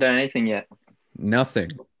we haven't done anything yet.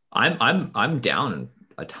 Nothing. I'm down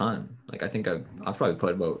a ton. Like I think I've probably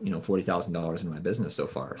put about, you know, $40,000 in my business so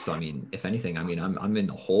far. So I mean, if anything, I mean I'm in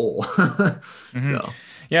the hole. So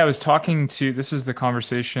yeah, I was talking to, this is the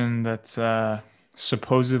conversation that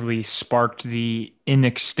supposedly sparked the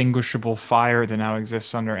inextinguishable fire that now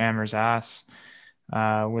exists under Amer's ass,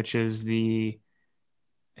 which is the,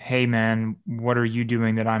 hey man, what are you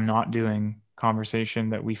doing that I'm not doing conversation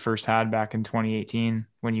that we first had back in 2018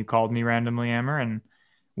 when you called me randomly, Amer. And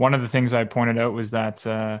one of the things I pointed out was that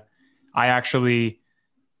I actually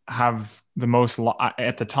have the most,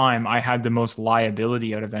 at the time, I had the most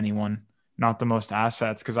liability out of anyone, not the most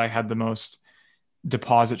assets, because I had the most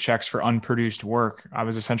deposit checks for unproduced work. I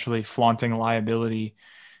was essentially flaunting liability,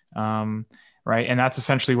 right? And that's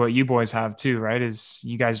essentially what you boys have too, right? Is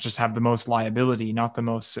you guys just have the most liability, not the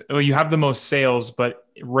most, well, you have the most sales, but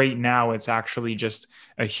right now it's actually just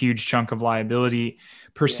a huge chunk of liability.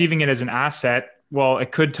 Perceiving it as an asset, well,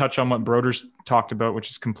 it could touch on what Broder's talked about, which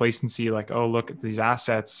is complacency. Like, oh, look at these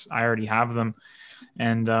assets. I already have them.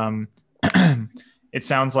 And it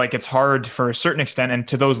sounds like it's hard for a certain extent. And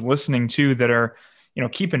to those listening too, that are, you know,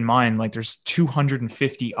 keep in mind, like there's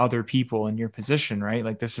 250 other people in your position, right?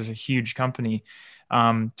 Like this is a huge company.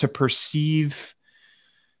 To perceive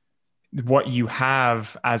what you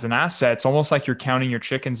have as an asset, it's almost like you're counting your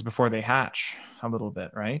chickens before they hatch a little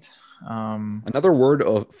bit, right? Another word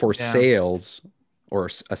for sales or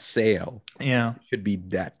a sale should be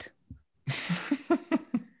debt.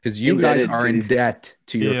 Because you guys are in debt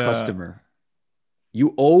to your customer.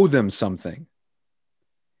 You owe them something.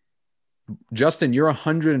 Justin, you're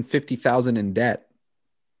 150,000 in debt.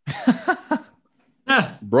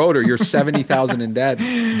 Broder, you're 70,000 in debt.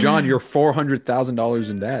 John, you're $400,000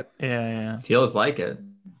 in debt. Yeah. Feels like it.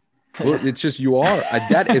 Well, it's just you are. A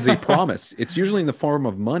debt is a promise. It's usually in the form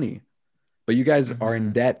of money, but you guys are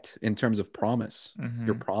in debt in terms of promise.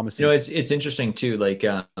 Your promises. You know, it's interesting too. Like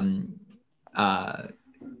I was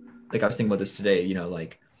thinking about this today. You know,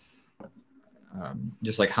 like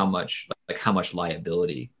just like how much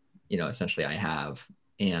liability, you know, essentially I have,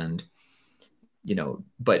 and you know,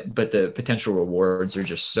 but the potential rewards are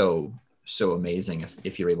just so amazing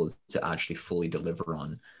if you're able to actually fully deliver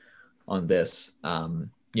on this.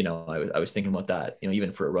 I was thinking about that,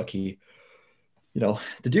 even for a rookie, to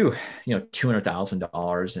do,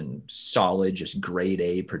 $200,000 in solid, just grade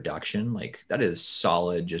A production, like that is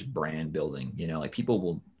solid, just brand building, like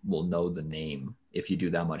people will know the name if you do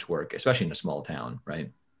that much work, especially in a small town,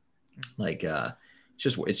 right? Like,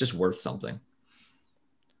 it's just worth something.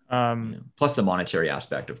 Plus the monetary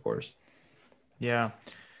aspect, of course. Yeah.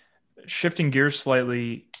 Shifting gears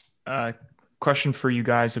slightly, question for you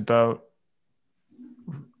guys about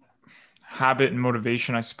habit and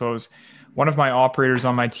motivation, I suppose. One of my operators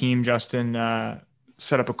on my team, Justin,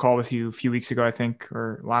 set up a call with you a few weeks ago, I think,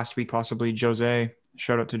 or last week, possibly. Jose,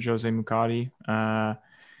 shout out to Jose Mucati.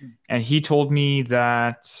 And he told me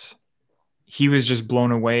that he was just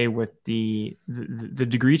blown away with the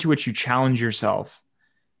degree to which you challenge yourself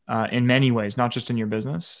in many ways, not just in your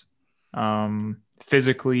business,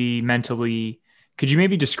 physically, mentally. Could you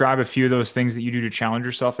maybe describe a few of those things that you do to challenge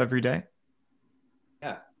yourself every day?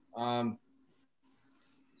 Yeah.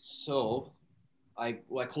 So I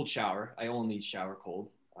cold shower. I only shower cold.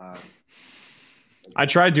 I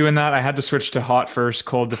tried doing that. I had to switch to hot first,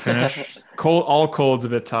 cold to finish. All cold's a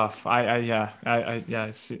bit tough. I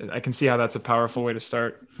can see how that's a powerful way to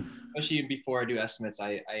start. Especially before I do estimates,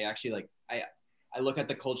 I actually I look at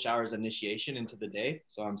the cold shower as initiation into the day.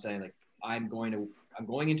 So I'm saying like, I'm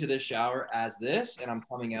going into this shower as this, and I'm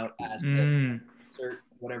coming out as this. Insert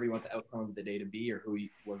whatever you want the outcome of the day to be, or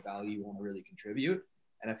what value you want to really contribute.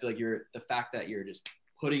 And I feel like the fact that you're just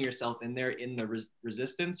putting yourself in there in the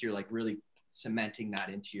resistance, you're like really cementing that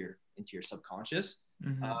into your subconscious.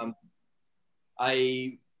 Mm-hmm.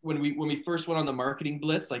 When we first went on the marketing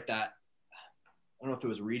blitz like that, I don't know if it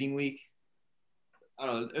was reading week. I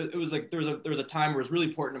don't know. It was like there was a time where it was really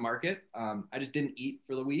important to market. I just didn't eat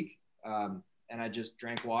for the week, and I just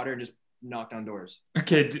drank water and just knocked on doors.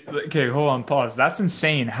 Okay, hold on, pause. That's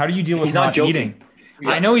insane. How do you deal with not eating? Yeah.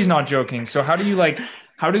 I know he's not joking. So how do you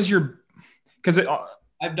because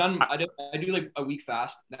I do like a week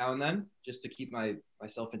fast now and then just to keep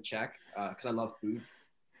myself in check, because I love food.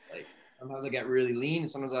 Like sometimes I get really lean, and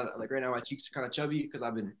sometimes like right now my cheeks are kind of chubby because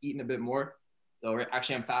I've been eating a bit more. So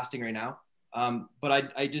actually I'm fasting right now.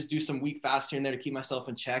 But I just do some week fast here and there to keep myself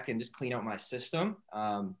in check and just clean out my system.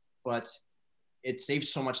 But it saves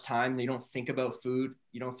so much time. You don't think about food.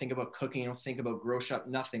 You don't think about cooking. You don't think about grocery shop,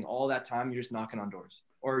 nothing. All that time, you're just knocking on doors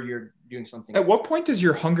or you're doing something. At what point does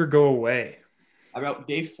your hunger go away? About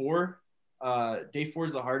day 4. Day 4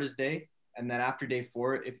 is the hardest day. And then after day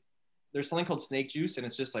 4, if there's something called snake juice, and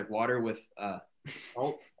it's just like water with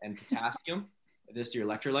salt and potassium. This your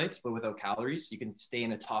electrolytes, but without calories. You can stay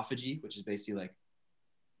in autophagy, which is basically like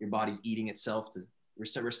your body's eating itself to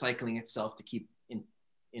recycling itself to keep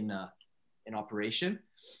in operation.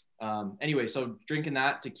 Anyway, so drinking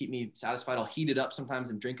that to keep me satisfied. I'll heat it up sometimes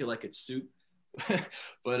and drink it like it's soup.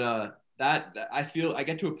 But that I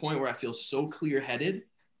get to a point where I feel so clear-headed,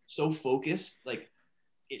 so focused, like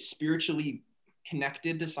it's spiritually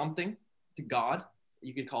connected to something, to God,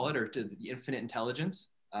 you could call it, or to the infinite intelligence.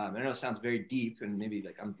 I know it sounds very deep and maybe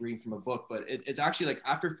like I'm reading from a book, but it's actually like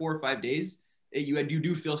after 4 or 5 days, you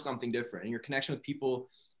do feel something different, and your connection with people,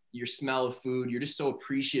 your smell of food, you're just so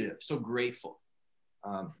appreciative, so grateful.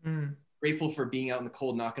 Grateful for being out in the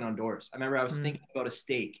cold, knocking on doors. I remember I was thinking about a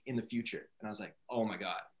steak in the future, and I was like, oh my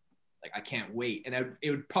God, like I can't wait. And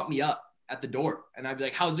it would pump me up at the door, and I'd be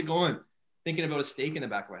like, how's it going? Thinking about a steak in the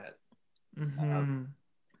back of my head. Mm-hmm.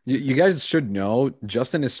 You guys should know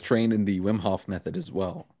Justin is trained in the Wim Hof method as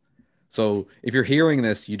well. So if you're hearing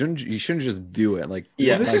this, you shouldn't just do it. Like,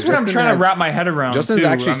 yeah, this is what Justin I'm trying to wrap my head around. Justin's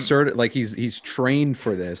actually certain, like he's trained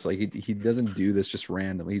for this. Like he doesn't do this just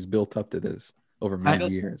randomly. He's built up to this over many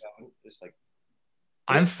years.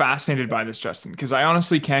 I'm fascinated by this, Justin, because I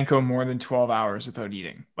honestly can't go more than 12 hours without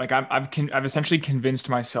eating. Like I've essentially convinced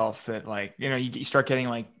myself that, like, you start getting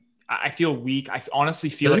like, I feel weak. I honestly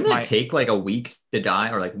feel Doesn't it take like a week to die,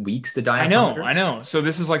 or like weeks to die? I know. So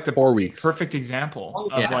this is like the 4 weeks. Perfect example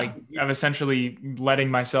of essentially letting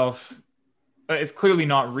myself. It's clearly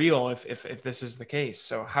not real if this is the case.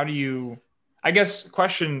 So how do you? I guess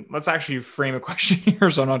let's actually frame a question here,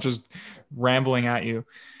 so I'm not just rambling at you.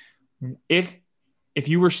 If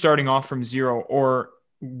you were starting off from zero, or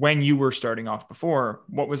when you were starting off before,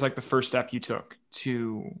 what was like the first step you took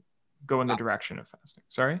to go in the direction of fasting?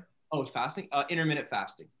 Sorry. Oh, fasting? Intermittent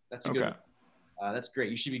fasting. That's a good. That's great.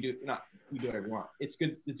 You should be you do whatever you want. It's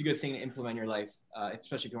good. It's a good thing to implement in your life,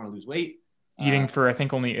 especially if you want to lose weight. Eating for, I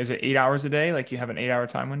think, is it 8 hours a day? Like you have an 8-hour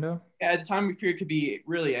time window? Yeah, the time period could be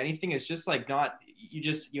really anything. It's just like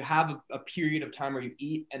you have a period of time where you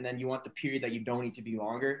eat, and then you want the period that you don't eat to be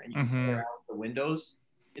longer, and you can play around with the windows.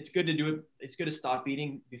 it's good to do it. It's good to stop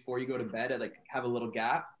eating before you go to bed, and like have a little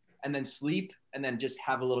gap, and then sleep, and then just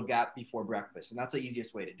have a little gap before breakfast. And that's the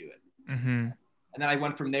easiest way to do it. Mm-hmm. And then I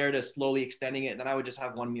went from there to slowly extending it. Then I would just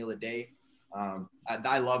have one meal a day.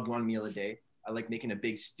 I loved one meal a day. I like making a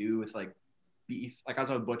big stew with like beef. Like I was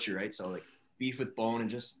a butcher, right? So like beef with bone, and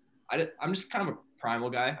just I'm just kind of a primal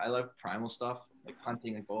guy. I love primal stuff, like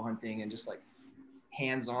hunting, like bow hunting, and just like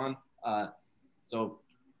hands-on. So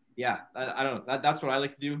yeah, I don't know. That's what I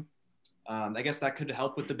like to do. I guess that could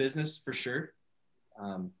help with the business for sure,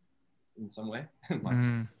 in some way.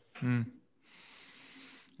 Mm-hmm.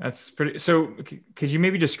 That's pretty. So could you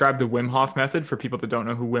maybe describe the Wim Hof method for people that don't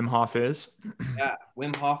know who Wim Hof is? Yeah,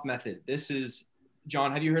 Wim Hof method. This is,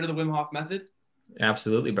 John, have you heard of the Wim Hof method?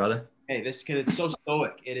 Absolutely, brother. Hey, this kid, it's so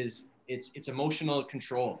stoic. It's emotional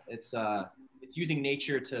control. It's using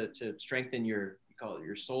nature to strengthen you call it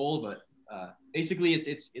your soul, but basically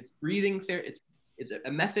it's breathing there. It's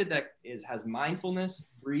a method that has mindfulness,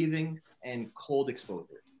 breathing, and cold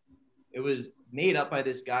exposure. It was made up by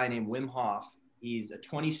this guy named Wim Hof. He's a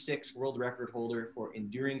 26 world record holder for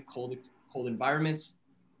enduring cold environments,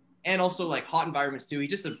 and also like hot environments too. He's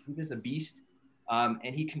just a beast,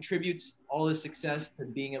 and he contributes all his success to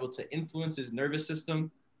being able to influence his nervous system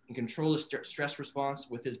and control his stress response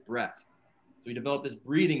with his breath. So he developed this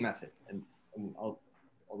breathing method, and I'll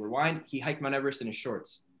rewind. He hiked Mount Everest in his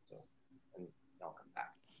shorts. So, and I'll come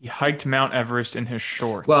back. He hiked Mount Everest in his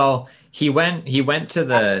shorts. Well, he went to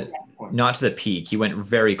the. Not to the peak. He went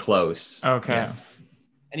very close. Okay. Yeah.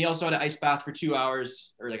 And he also had an ice bath for 2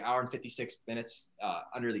 hours, or like hour and 56 minutes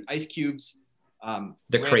under the ice cubes.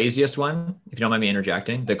 The craziest one, if you don't mind me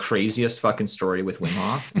interjecting, the craziest fucking story with Wim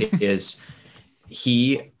Hof is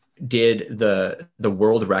he did the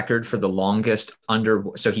world record for the longest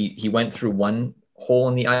so he went through one hole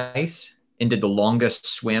in the ice and did the longest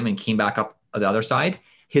swim and came back up the other side.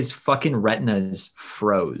 His fucking retinas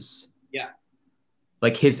froze. Yeah.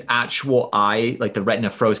 Like his actual eye, like the retina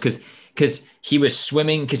froze because he was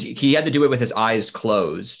swimming, because he had to do it with his eyes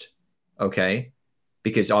closed. Okay.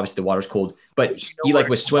 Because obviously the water's cold, but he like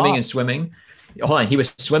was swimming and swimming. Hold on. He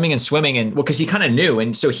was swimming and well, cause he kind of knew.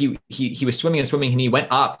 And so he was swimming and he went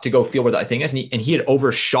up to go feel where that thing is. And he had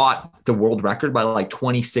overshot the world record by like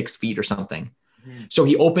 26 feet or something. Mm-hmm. So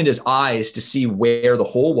he opened his eyes to see where the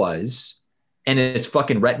hole was, and his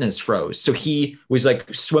fucking retinas froze. So he was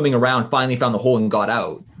like swimming around, finally found the hole and got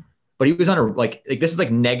out. But he was under like this is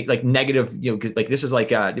like negative, you know, like this is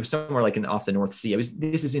like it was somewhere like off the North Sea.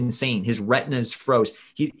 This is insane. His retinas froze.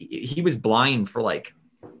 He was blind for like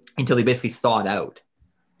until he basically thawed out.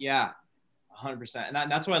 Yeah, 100%.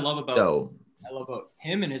 And that's what I love about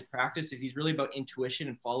him and his practice is he's really about intuition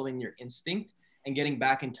and following your instinct and getting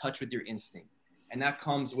back in touch with your instinct. And that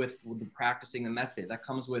comes with practicing the method. That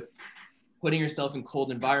comes with putting yourself in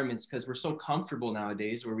cold environments, because we're so comfortable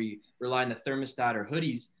nowadays where we rely on the thermostat or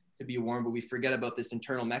hoodies to be warm, but we forget about this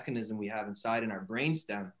internal mechanism we have inside in our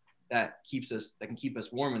brainstem that can keep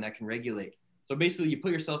us warm and that can regulate. So basically you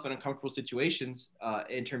put yourself in uncomfortable situations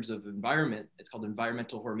in terms of environment. It's called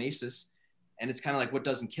environmental hormesis. And it's kind of like what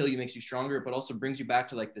doesn't kill you makes you stronger, but also brings you back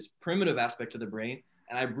to like this primitive aspect of the brain.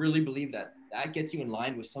 And I really believe that gets you in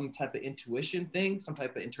line with some type of intuition thing, some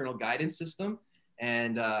type of internal guidance system.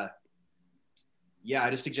 And yeah,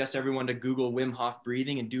 I just suggest everyone to Google Wim Hof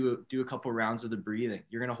breathing and do a couple rounds of the breathing.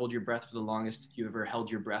 You're going to hold your breath for the longest you've ever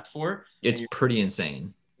held your breath for. It's pretty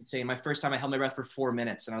insane. It's insane. My first time I held my breath for 4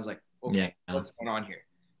 minutes and I was like, okay, what's going on here?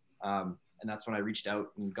 And that's when I reached out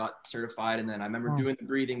and got certified. And then I remember doing the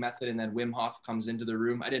breathing method, and then Wim Hof comes into the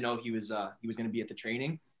room. I didn't know he was going to be at the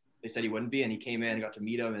training. They said he wouldn't be, and he came in and got to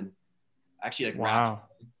meet him, and actually like, wow.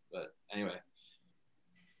 But anyway,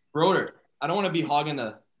 Broder, I don't want to be hogging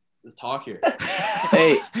this talk here.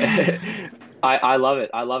 Hey, I love it.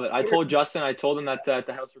 I told Justin, I told him that at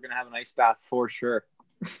the house we're gonna have an ice bath for sure.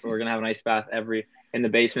 We're gonna have an ice bath in the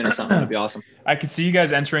basement or something. It'd be awesome. I could see you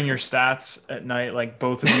guys entering your stats at night, like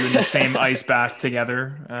both of you in the same ice bath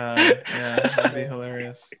together. Yeah, that'd be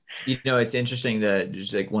hilarious. You know, it's interesting that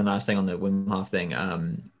just like one last thing on the Wim Hof thing.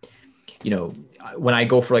 You know, when I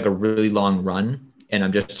go for like a really long run and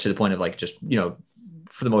I'm just to the point of like just, you know,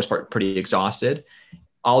 for the most part, pretty exhausted,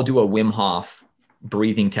 I'll do a Wim Hof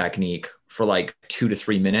breathing technique for like 2 to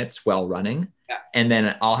 3 minutes while running. Yeah. And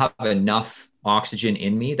then I'll have enough oxygen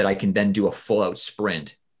in me that I can then do a full out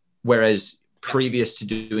sprint. Whereas previous to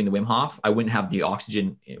doing the Wim Hof, I wouldn't have the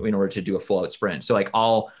oxygen in order to do a full out sprint. So like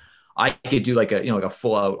I could do like a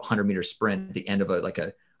full out 100-meter sprint at the end of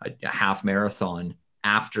a half marathon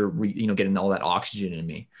after getting all that oxygen in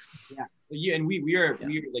me. Yeah. And we are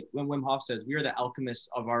like when Wim Hof says, we are the alchemists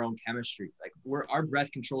of our own chemistry. Like our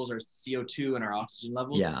breath controls our CO2 and our oxygen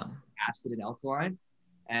levels, Yeah. acid and alkaline.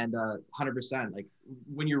 And 100%, like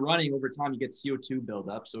when you're running over time, you get CO2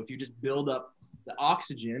 buildup. So if you just build up the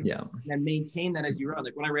oxygen Yeah. and then maintain that as you run,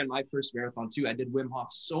 like when I ran my first marathon too, I did Wim Hof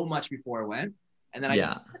so much before I went. And then I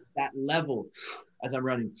just kept that level as I'm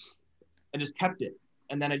running and just kept it.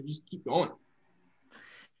 And then I just keep going.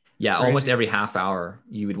 Yeah. Crazy. Almost every half hour,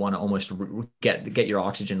 you would want to almost get your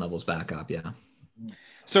oxygen levels back up. Yeah.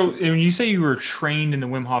 So when you say you were trained in the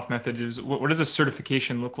Wim Hof method, what does a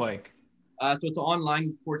certification look like? So it's an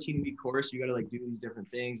online 14-week course. You got to like do these different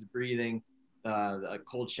things, breathing,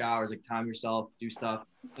 cold showers, like time yourself, do stuff.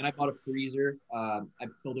 Then I bought a freezer. I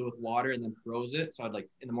filled it with water and then froze it. So I'd like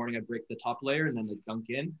in the morning, I'd break the top layer and then like dunk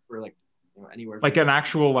in for like, anywhere. Like an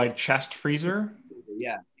actual like chest freezer?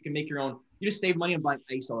 Yeah. You can make your own. You just save money on buying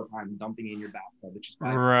ice all the time and dumping it in your bathtub, which is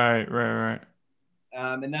fine. Right.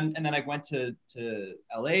 And then I went to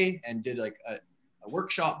LA and did like a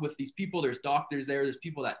workshop with these people. There's doctors there. There's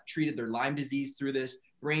people that treated their Lyme disease through this,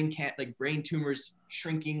 brain tumors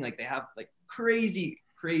shrinking. Like they have like crazy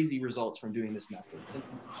results from doing this method.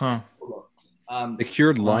 They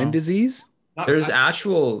cured Lyme disease? There's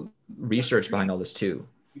actual research behind all this too.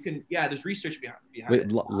 There's research behind Wait,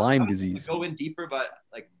 it. Lyme disease. Go in deeper, but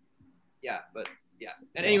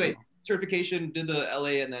And anyway, certification, did the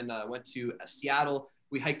LA and then went to Seattle.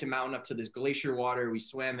 We hiked a mountain up to this glacier water. We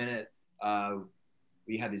swam in it.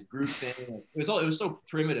 We had this group thing. It was so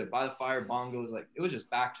primitive. By the fire, bongos, like it was just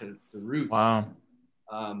back to the roots. Wow.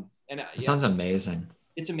 It sounds amazing.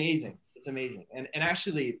 It's amazing. And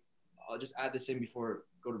actually, I'll just add this in before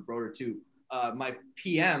I go to Broder too. My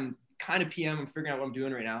PM, I'm figuring out what I'm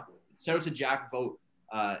doing right now. Shout out to Jack Vogt.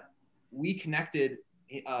 We connected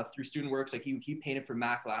through Student Works. Like he painted for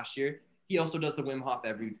Mac last year. He also does the Wim Hof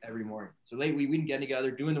every morning. So we been getting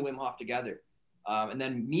together, doing the Wim Hof together. And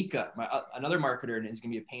then Mika, another marketer, and he's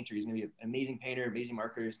going to be a painter. He's going to be an amazing painter, amazing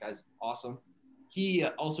marketer. This guy's awesome. He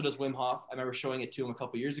also does Wim Hof. I remember showing it to him a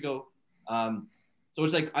couple years ago. So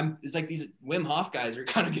it's like these Wim Hof guys are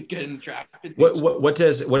kind of getting attracted. What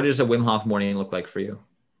does a Wim Hof morning look like for you?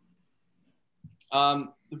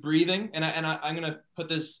 The breathing, and I'm going to put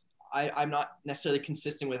this. I'm not necessarily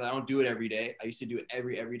consistent with it. I don't do it every day. I used to do it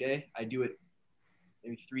every day. I do it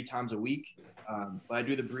maybe 3 times a week. But I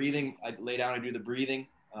do the breathing. I lay down, I do the breathing,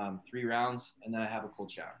 3 rounds, and then I have a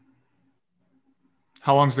cold shower.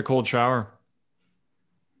 How long's the cold shower?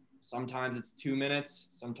 Sometimes it's 2 minutes.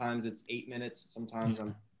 Sometimes it's 8 minutes. Sometimes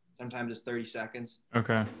it's 30 seconds.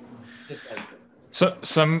 Okay. So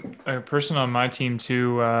a person on my team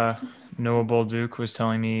too, Noah Bolduc, was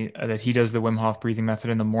telling me that he does the Wim Hof breathing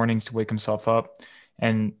method in the mornings to wake himself up.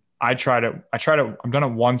 And I tried it. I've done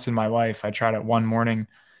it once in my life. I tried it one morning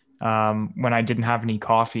when I didn't have any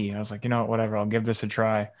coffee. I was like, whatever, I'll give this a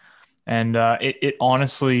try. And it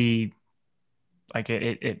honestly, like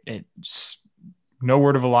it no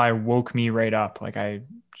word of a lie, woke me right up. Like I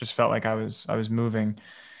just felt like I was moving,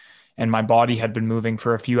 and my body had been moving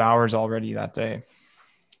for a few hours already that day.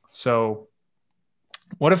 So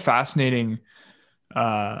what a fascinating,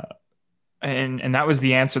 and that was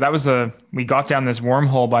the answer. We got down this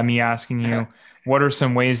wormhole by me asking you, what are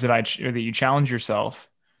some ways that you challenge yourself?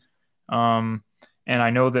 And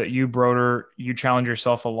I know that you, Broder, you challenge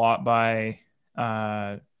yourself a lot by,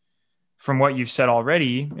 from what you've said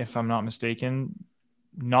already, if I'm not mistaken,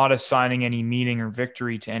 not assigning any meaning or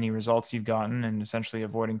victory to any results you've gotten and essentially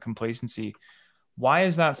avoiding complacency. Why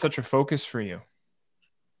is that such a focus for you?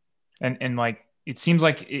 And like, it seems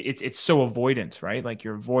like it's so avoidant, right? Like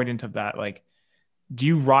you're avoidant of that. Like, do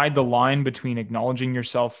you ride the line between acknowledging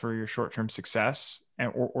yourself for your short-term success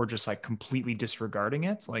or just like completely disregarding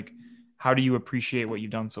it? Like, how do you appreciate what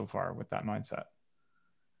you've done so far with that mindset?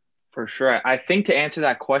 For sure. I think to answer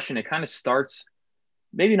that question, it kind of starts,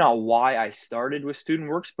 maybe not why I started with Student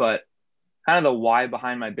Works, but kind of the why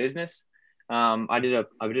behind my business. I did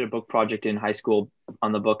a book project in high school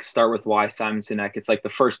on the book Start With Why, Simon Sinek. It's like the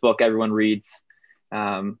first book everyone reads.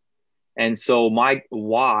 And so my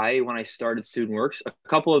why when I started Student Works, a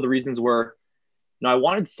couple of the reasons were, I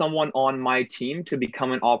wanted someone on my team to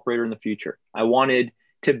become an operator in the future. I wanted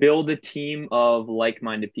to build a team of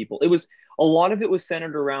like-minded people. A lot of it was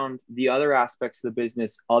centered around the other aspects of the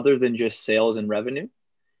business other than just sales and revenue.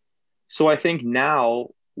 So I think now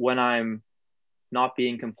when I'm not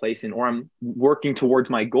being complacent or I'm working towards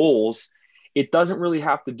my goals, it doesn't really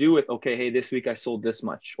have to do with, okay, hey, this week I sold this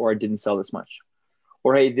much or I didn't sell this much.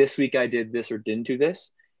 Or, hey, this week I did this or didn't do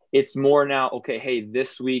this. It's more now, okay, hey,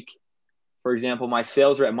 this week, for example, my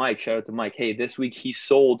sales rep, Mike, shout out to Mike. Hey, this week he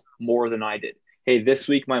sold more than I did. Hey, this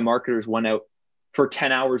week my marketers went out for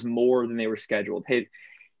 10 hours more than they were scheduled. Hey,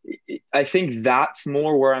 I think that's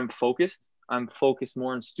more where I'm focused. I'm focused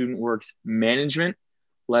more on student works management,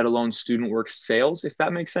 let alone student works sales, if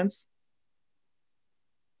that makes sense.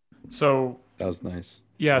 So that was nice.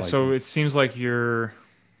 Yeah. Like So that. it seems like you're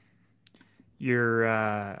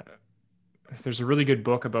there's a really good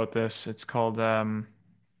book about this. It's called Let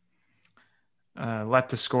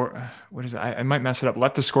the Score. What is it? I might mess it up.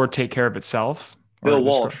 Let the Score Take Care of Itself. Bill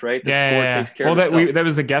Walsh, right? The score takes care well, of itself. that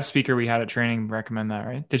was the guest speaker we had at training recommend that,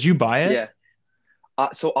 right? Did you buy it? Yeah.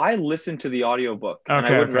 So I listened to the audiobook, and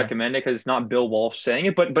I wouldn't recommend it because it's not Bill Walsh saying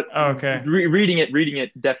it, but reading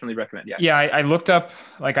it, definitely recommend. Yeah. Yeah. I looked up,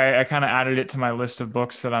 like I kind of added it to my list of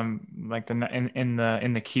books that I'm like in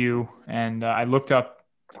the queue. And I looked up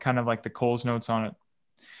kind of like the Coles notes on it.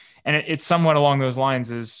 And it's somewhat along those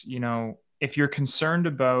lines is, you know, if you're concerned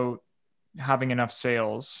about having enough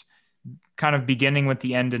sales, kind of beginning with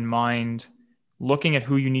the end in mind, looking at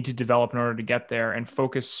who you need to develop in order to get there and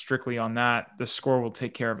focus strictly on that, the score will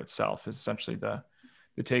take care of itself is essentially the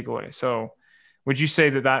takeaway. So would you say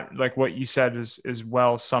that like what you said is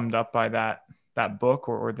well summed up by that book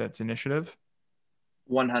or that's initiative?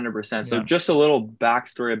 100%. So just a little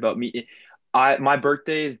backstory about me. My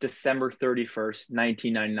birthday is December 31st,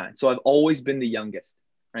 1999. So I've always been the youngest,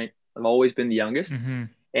 right? I've always been the youngest. Mm-hmm.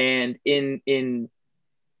 And in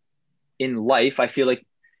life, I feel like,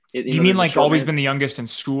 you mean like always been the youngest in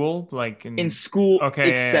school, like in school,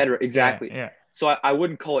 okay, etc. Yeah, exactly. Yeah. So I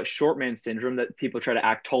wouldn't call it short man syndrome that people try to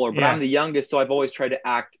act taller, but I'm the youngest, so I've always tried to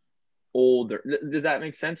act older. Does that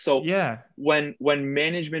make sense? So yeah, when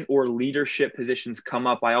management or leadership positions come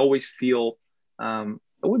up, I always feel I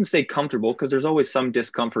wouldn't say comfortable because there's always some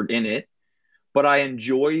discomfort in it, but I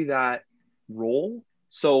enjoy that role.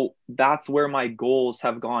 So that's where my goals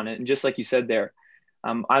have gone. And just like you said there,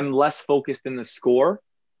 I'm less focused in the score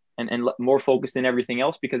and more focused in everything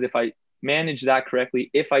else, because if I manage that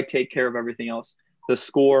correctly, if I take care of everything else, the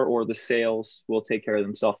score or the sales will take care of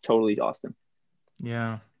themselves. Totally, Austin.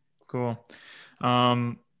 Yeah, cool.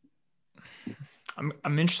 I'm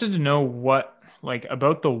interested to know what, like,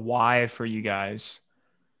 about the why for you guys,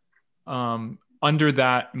 under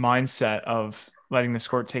that mindset of letting the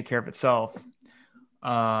score take care of itself.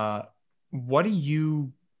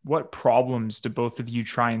 What problems do both of you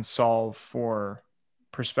try and solve for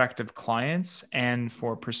prospective clients and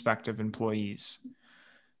for prospective employees?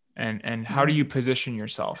 And how do you position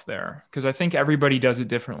yourself there? Because I think everybody does it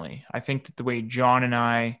differently. I think that the way John and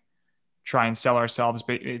I try and sell ourselves,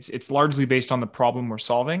 it's largely based on the problem we're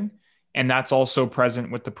solving. And that's also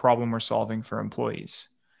present with the problem we're solving for employees.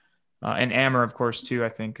 And Amer, of course, too, I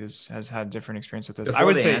think has had different experience with this. Before I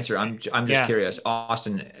would they say, answer, I'm just curious,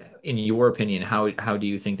 Austin, in your opinion, how do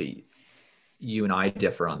you think that you and I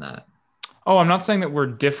differ on that? Oh, I'm not saying that we're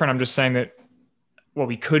different. I'm just saying that, well,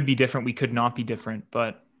 we could be different. We could not be different.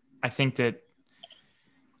 But I think that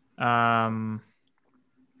I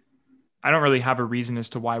don't really have a reason as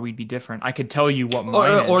to why we'd be different. I could tell you what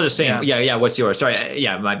mine or is. the same. Yeah. What's yours? Sorry.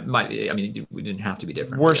 Yeah. My. I mean, we didn't have to be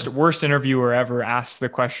different. Worst interviewer ever asks the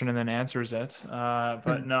question and then answers it.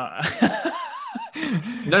 But no.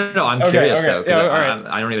 No. I'm curious though. Yeah, right.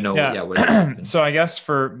 I don't even know. Yeah. What so I guess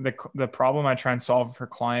for the problem I try and solve for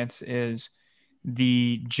clients is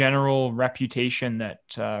the general reputation that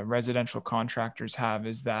residential contractors have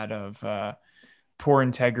is that of poor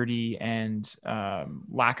integrity and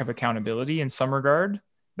lack of accountability in some regard.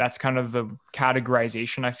 That's kind of the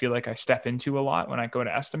categorization I feel like I step into a lot when I go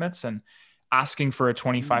to estimates and asking for a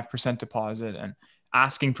 25% deposit and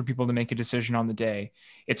asking for people to make a decision on the day.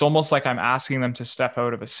 It's almost like I'm asking them to step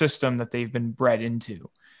out of a system that they've been bred into.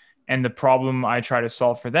 And the problem I try to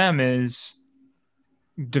solve for them is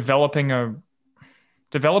developing a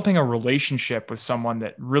relationship with someone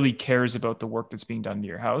that really cares about the work that's being done to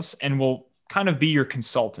your house and will kind of be your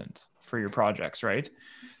consultant for your projects, right?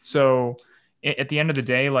 So at the end of the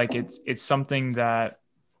day, like it's something that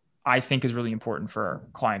I think is really important for our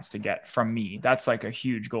clients to get from me. That's like a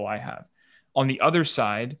huge goal I have. On the other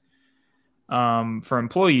side, for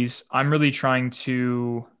employees, I'm really trying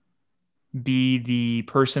to be the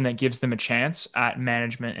person that gives them a chance at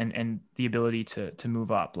management and the ability to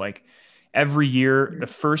move up. Like every year, the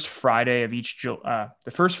first Friday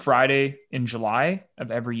in July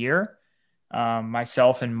of every year,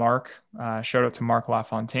 myself and Mark, shout out to Mark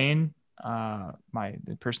LaFontaine,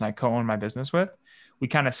 the person I co-own my business with, we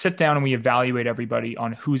kind of sit down and we evaluate everybody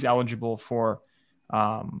on who's eligible for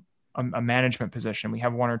a management position. We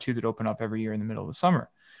have one or two that open up every year in the middle of the summer.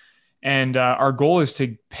 And our goal is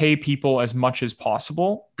to pay people as much as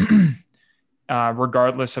possible,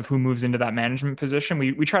 regardless of who moves into that management position.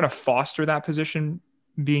 We try to foster that position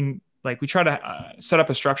being like we try to set up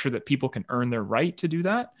a structure that people can earn their right to do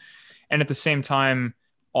that. And at the same time,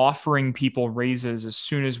 offering people raises as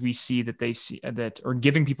soon as we see that they see that, or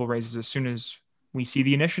giving people raises as soon as we see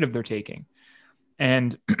the initiative they're taking,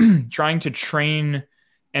 and trying to train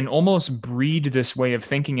and almost breed this way of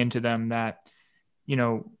thinking into them that, you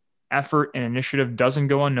know, effort and initiative doesn't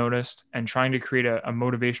go unnoticed, and trying to create a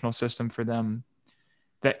motivational system for them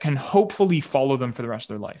that can hopefully follow them for the rest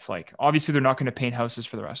of their life. Like, obviously they're not going to paint houses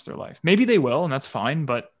for the rest of their life. Maybe they will, and that's fine,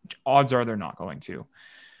 but odds are they're not going to.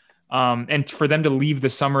 And for them to leave the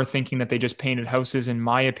summer thinking that they just painted houses, in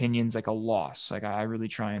my opinion, is like a loss. Like, I really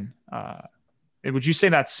try and, would you say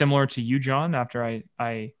that's similar to you, John, after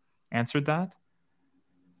I answered that?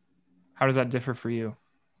 How does that differ for you?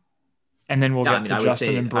 And then we'll get to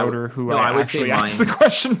Justin and Broder, who I would actually asked the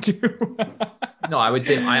question to. No, I would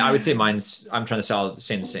say mine's, I'm trying to solve the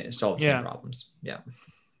same problems. Yeah.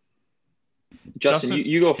 Justin,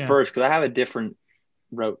 you go first, because I have a different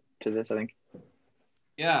route to this, I think.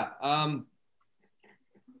 Yeah.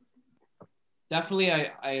 Definitely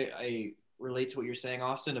I relate to what you're saying,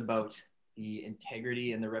 Austin, about the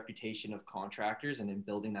integrity and the reputation of contractors and in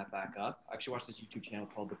building that back up. I actually watched this YouTube channel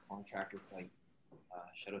called The Contractor Fight.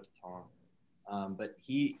 Shout out to Tom. But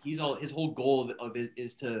his whole goal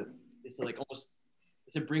is to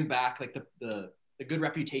bring back like the good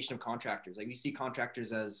reputation of contractors. Like, we see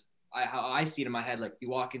contractors as how I see it in my head, like you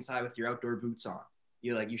walk inside with your outdoor boots on.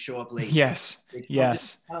 You show up late. Yes.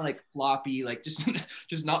 Yes. Kind of like floppy, like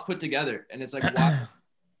just not put together. And it's like,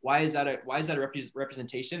 why is that a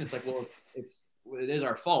representation? It's like, well, it is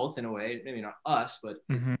our fault in a way, maybe not us, but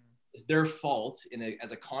it's their fault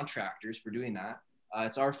as a contractors for doing that.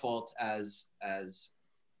 It's our fault as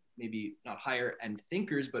maybe not higher end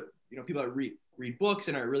thinkers, but, you know, people that read books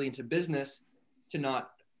and are really into business, to not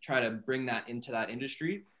try to bring that into that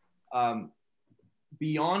industry.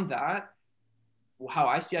 Beyond that, how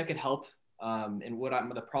I see I could help, and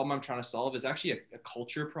the problem I'm trying to solve is actually a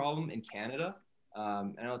culture problem in Canada. I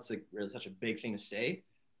know it's like really such a big thing to say,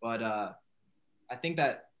 but I think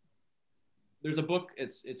that there's a book.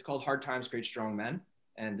 It's called Hard Times Create Strong Men,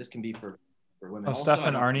 and this can be for women. Oh,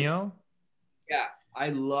 Stefan Aarnio. Yeah, I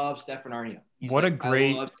love Stefan Aarnio. What a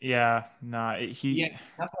great, that's why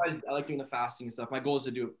I like doing the fasting and stuff. My goal is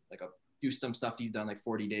to do some stuff he's done, like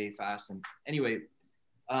 40-day fast. And anyway,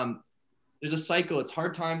 there's a cycle. It's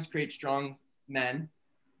hard times create strong men.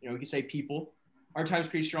 You know, we can say people. Hard times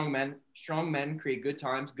create strong men. Strong men create good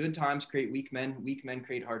times. Good times create weak men. Weak men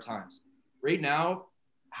create hard times. Right now,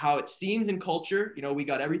 how it seems in culture, you know, we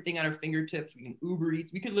got everything at our fingertips. We can Uber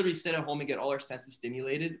Eats. We could literally sit at home and get all our senses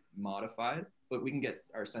stimulated, modified, but we can get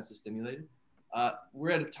our senses stimulated.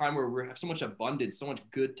 We're at a time where we have so much abundance, so much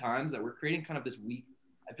good times, that we're creating kind of this weak,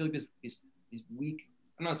 I feel like these weak,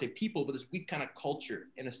 I'm not gonna say people, but this weak kind of culture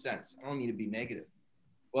in a sense. I don't mean to be negative,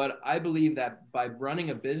 but I believe that by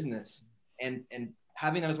running a business and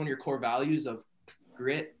having that as one of your core values of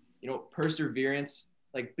grit, you know, perseverance,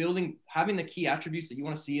 like having the key attributes that you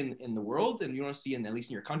want to see in the world, and you want to see at least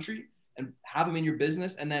in your country, and have them in your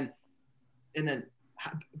business, and then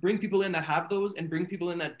bring people in that have those, and bring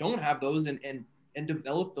people in that don't have those, and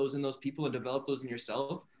develop those in those people, and develop those in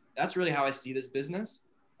yourself. That's really how I see this business.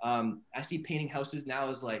 I see painting houses now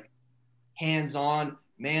as like hands-on,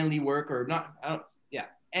 manly work, or not.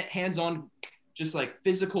 Hands-on, just like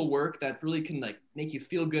physical work that really can like make you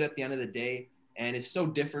feel good at the end of the day. And it's so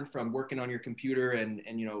different from working on your computer and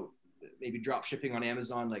you know, maybe drop shipping on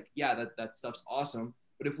Amazon. Like, yeah, that stuff's awesome.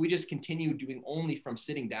 But if we just continue doing only from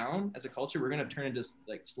sitting down as a culture, we're going to turn into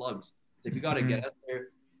like slugs. It's like, we got to get out there,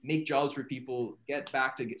 make jobs for people, get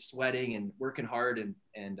back to sweating and working hard.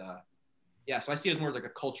 Yeah, so I see it as more like a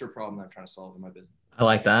culture problem that I'm trying to solve in my business. I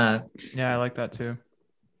like that. Yeah, I like that too.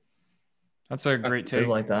 That's a great take. I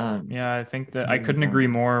like that. Yeah, I think that I couldn't agree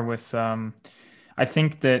more with, I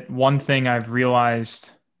think that one thing I've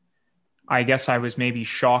realized, I guess I was maybe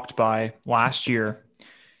shocked by last year,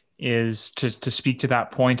 is to speak to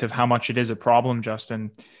that point of how much it is a problem,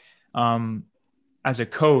 Justin. As a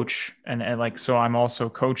coach, and like, so I'm also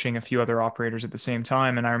coaching a few other operators at the same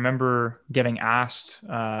time. And I remember getting asked,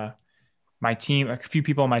 my team, a few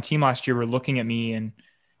people on my team last year were looking at me, and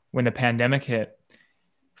when the pandemic hit,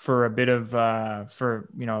 for a bit of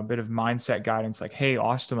mindset guidance, like, hey,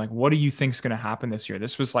 Austin, like, what do you think is going to happen this year?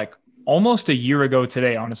 This was like almost a year ago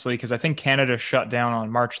today, honestly, because I think Canada shut down on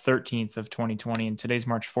March 13th of 2020, and today's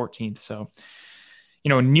March 14th. So, you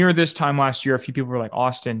know, near this time last year, a few people were like,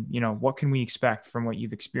 Austin, you know, what can we expect from what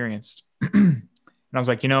you've experienced? And I was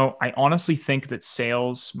like, you know, I honestly think that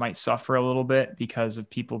sales might suffer a little bit because of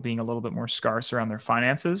people being a little bit more scarce around their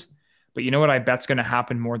finances. But you know what I bet's going to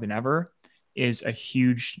happen more than ever is a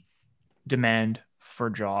huge demand for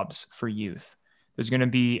jobs for youth. There's going to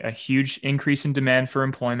be a huge increase in demand for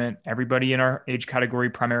employment. Everybody in our age category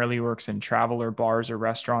primarily works in travel or bars or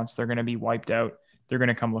restaurants. They're going to be wiped out. They're going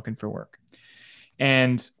to come looking for work.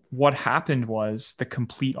 And what happened was the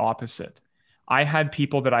complete opposite. I had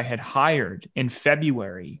people that I had hired in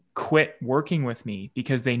February quit working with me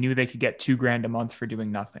because they knew they could get $2,000 a month for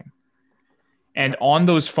doing nothing. And on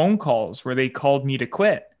those phone calls where they called me to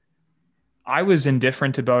quit, I was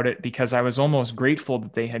indifferent about it because I was almost grateful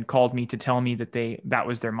that they had called me to tell me that that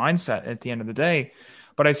was their mindset at the end of the day.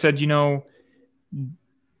 But I said, and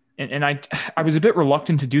I was a bit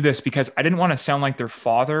reluctant to do this because I didn't want to sound like their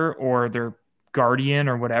father or their guardian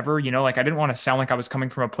or whatever, I didn't want to sound like I was coming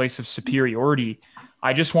from a place of superiority.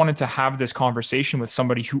 I just wanted to have this conversation with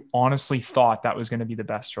somebody who honestly thought that was going to be the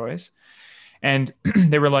best choice. And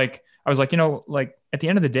they were like, I was like, at the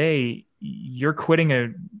end of the day, you're quitting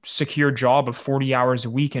a secure job of 40 hours a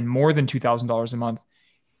week and more than $2,000 a month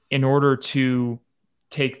in order to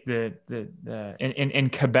take in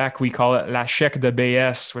Quebec, we call it la chèque de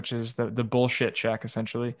BS, which is the bullshit check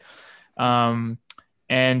essentially. And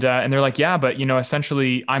they're like, yeah, but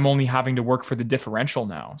essentially I'm only having to work for the differential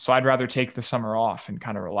now. So I'd rather take the summer off and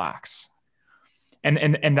kind of relax.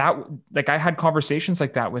 And that, like, I had conversations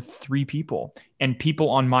like that with 3 people, and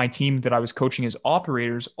people on my team that I was coaching as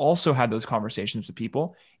operators also had those conversations with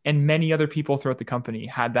people, and many other people throughout the company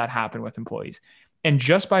had that happen with employees. And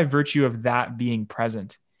just by virtue of that being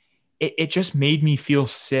present, it just made me feel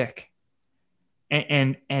sick.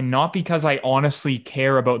 And not because I honestly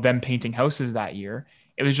care about them painting houses that year.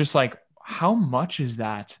 It was just like, how much is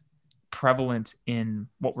that prevalent in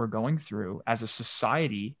what we're going through as a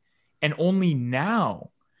society? And only now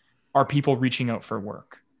are people reaching out for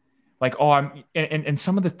work. Like, and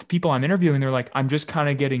some of the people I'm interviewing, they're like, I'm just kind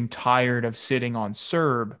of getting tired of sitting on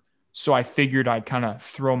CERB. So I figured I'd kind of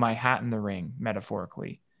throw my hat in the ring,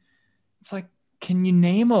 metaphorically. It's like, can you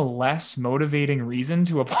name a less motivating reason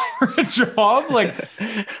to apply for a job? Like,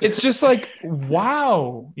 it's just like,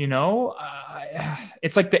 wow,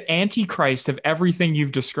 it's like the antichrist of everything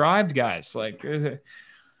you've described, guys. Like,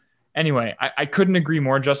 anyway, I couldn't agree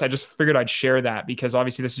more, I just figured I'd share that because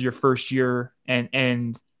obviously this is your first year,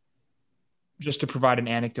 and just to provide an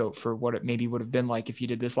anecdote for what it maybe would have been like if you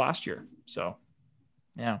did this last year. So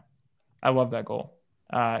yeah, I love that goal.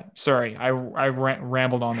 Sorry, I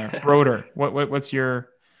rambled on there. Broder, what's your...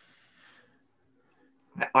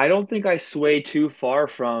 I don't think I sway too far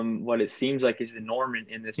from what it seems like is the norm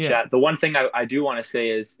in this chat. The one thing I do want to say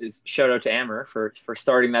is shout out to Amber for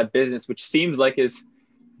starting that business, which seems like is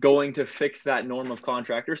going to fix that norm of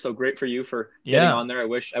contractors. So great for you for getting on there. I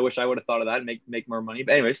wish I would have thought of that and make more money.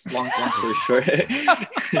 But anyways, long story short.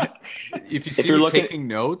 If you see me taking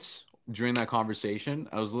notes during that conversation,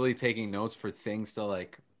 I was literally taking notes for things to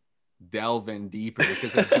like delve in deeper,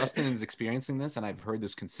 because if Justin is experiencing this, and I've heard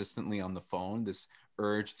this consistently on the phone, this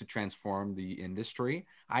urge to transform the industry.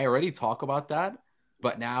 I already talk about that,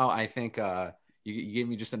 but now I think you gave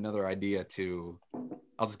me just another idea to...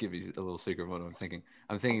 I'll just give you a little secret of what I'm thinking.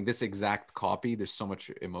 I'm thinking this exact copy, there's so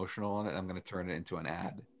much emotional on it, I'm going to turn it into an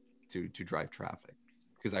ad to drive traffic.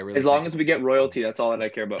 Because I really... As long as we get royalty, that's all that I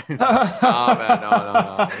care about. Oh, man,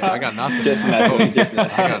 no. I got nothing. Just nothing.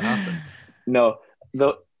 I got nothing. No.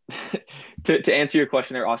 To answer your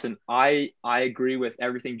question there, Austin, I agree with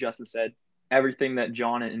everything Justin said, everything that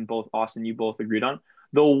John and both Austin, you both agreed on.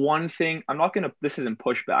 The one thing, this isn't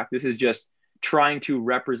pushback, this is just trying to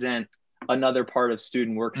represent another part of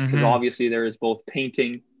Student Works, because obviously there is both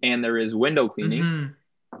painting and there is window cleaning.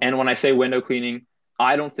 And when I say window cleaning,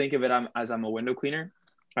 I don't think of it as I'm a window cleaner.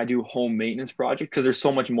 I do home maintenance projects, because there's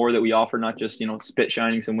so much more that we offer, not just, spit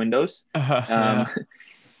shining some windows.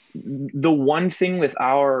 The one thing with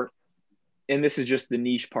and this is just the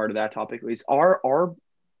niche part of that topic, is our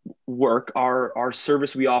work, our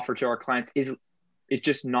service we offer to our clients it's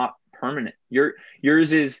just not permanent.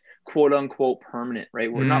 Yours is quote unquote permanent,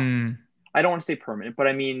 right? We're not, I don't want to say permanent, but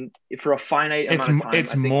I mean, for a finite amount of time.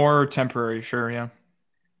 It's more temporary. Sure. Yeah.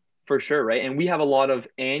 For sure. Right. And we have a lot of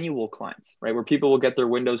annual clients, right? Where people will get their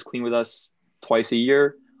windows cleaned with us twice a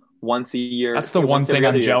year, once a year. That's the one thing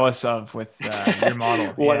I'm jealous of with your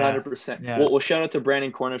model. 100%. Yeah. Well, shout out to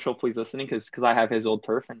Brandon Cornish. Hopefully he's listening, because I have his old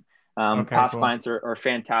turf, and past clients are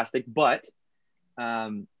fantastic. But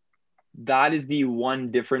that is the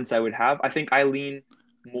one difference I would have. I think I lean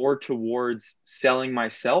more towards selling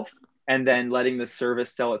myself and then letting the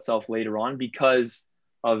service sell itself later on, because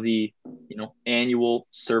of the annual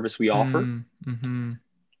service we offer.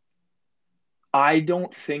 I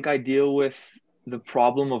don't think I deal with the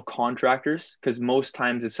problem of contractors, because most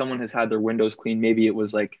times if someone has had their windows cleaned, maybe it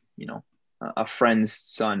was like a friend's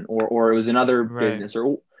son, or it was another business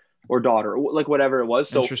or daughter, or like whatever it was.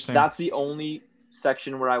 So that's the only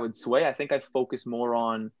section where I would sway. I think I focus more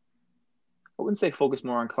on, I wouldn't say focus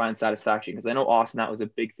more on client satisfaction, because I know, Austin, that was a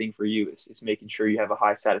big thing for you, is making sure you have a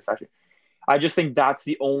high satisfaction. I just think that's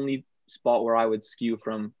the only spot where I would skew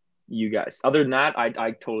from you guys. Other than that,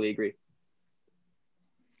 I totally agree.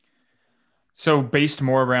 So based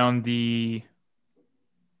more around the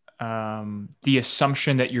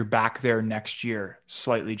assumption that you're back there next year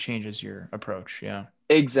slightly changes your approach. Yeah.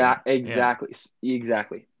 Exactly.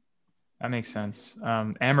 That makes sense.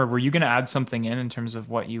 Amer, were you going to add something in terms of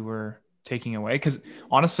what you were taking away? Because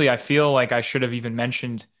honestly, I feel like I should have even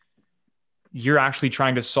mentioned you're actually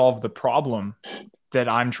trying to solve the problem that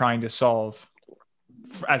I'm trying to solve.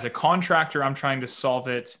 As a contractor, I'm trying to solve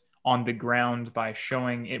it on the ground by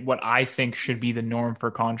showing it what I think should be the norm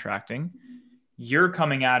for contracting. You're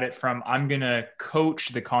coming at it from, I'm going to coach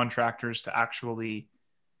the contractors to actually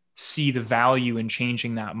see the value in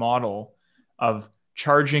changing that model of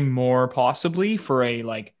charging more, possibly for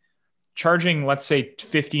charging, let's say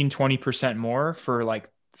 15, 20% more for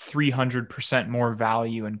 300% more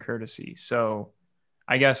value and courtesy. So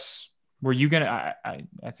I guess, were you going to,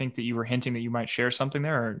 I think that you were hinting that you might share something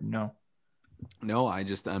there, or no? No,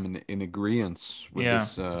 I'm in agreement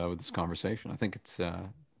with this conversation. I think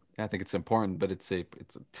it's important, but it's a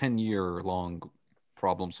 10-year long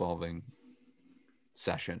problem solving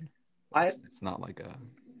session. It's not like a.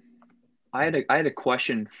 I had a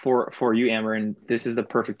question for you, Amer, and this is the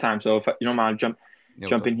perfect time. So if you don't mind, jump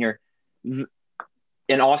in here.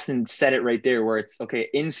 And Austin said it right there, where it's okay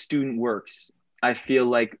in Student Works. I feel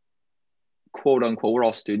like, quote unquote, we're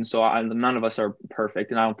all students, so none of us are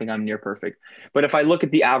perfect, and I don't think I'm near perfect. But if I look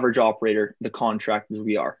at the average operator, the contractors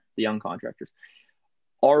we are, the young contractors,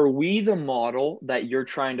 are we the model that you're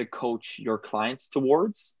trying to coach your clients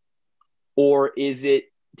towards? Or is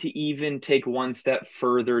it to even take one step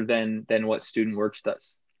further than what Student Works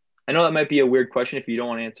does? I know that might be a weird question if you don't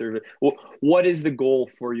want to answer it. Well, what is the goal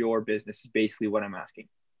for your business is basically what I'm asking.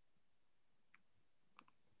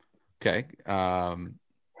 Okay.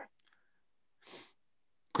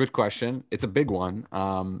 Good question. It's a big one.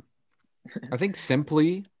 I think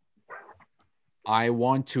simply, I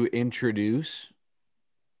want to introduce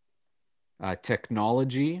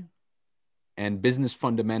technology and business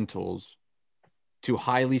fundamentals to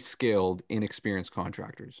highly skilled, inexperienced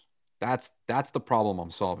contractors. That's the problem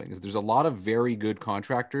I'm solving. Is there's a lot of very good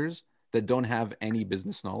contractors that don't have any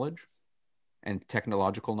business knowledge and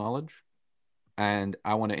technological knowledge. And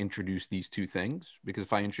I want to introduce these two things, because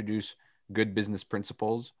if I introduce good business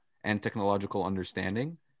principles and technological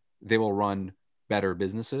understanding, they will run better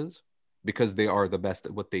businesses because they are the best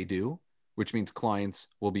at what they do, which means clients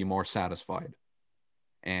will be more satisfied.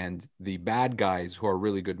 And the bad guys who are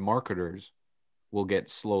really good marketers will get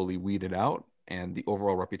slowly weeded out, and the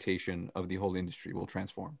overall reputation of the whole industry will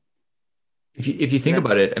transform. If you think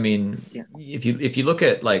about it, I mean, if you look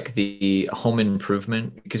at like the home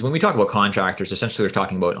improvement, because when we talk about contractors, essentially we're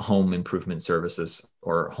talking about home improvement services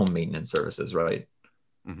or home maintenance services, right?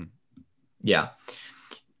 Mm-hmm. Yeah.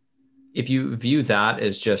 If you view that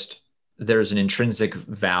as just, there's an intrinsic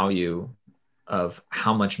value of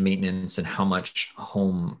how much maintenance and how much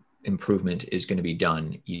home improvement is going to be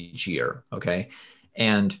done each year. Okay.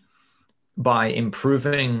 And by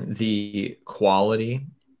improving the quality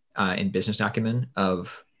and business acumen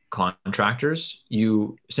of contractors,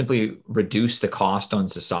 you simply reduce the cost on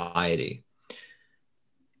society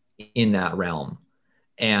in that realm.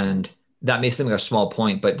 And that may seem like a small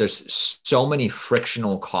point, but there's so many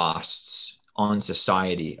frictional costs on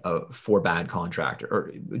society for bad contractor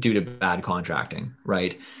or due to bad contracting,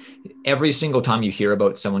 right? Every single time you hear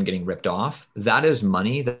about someone getting ripped off, that is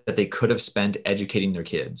money that they could have spent educating their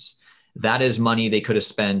kids. That is money they could have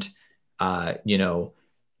spent,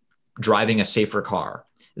 driving a safer car.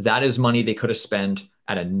 That is money they could have spent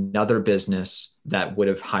at another business that would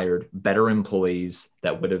have hired better employees,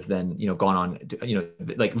 that would have then, gone on,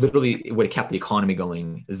 like literally it would have kept the economy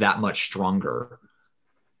going that much stronger.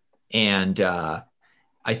 And I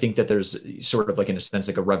think that there's sort of like, in a sense,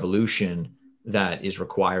 like a revolution that is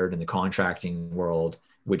required in the contracting world,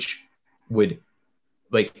 which would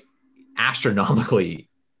like astronomically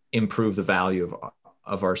improve the value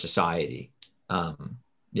of our society. It's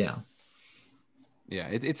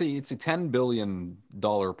a $10 billion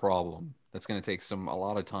problem that's going to take a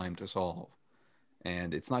lot of time to solve,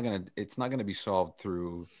 and it's not going to be solved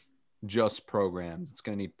through just programs. It's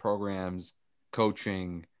going to need programs,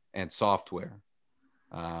 coaching, and software.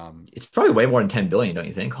 It's probably way more than 10 billion, don't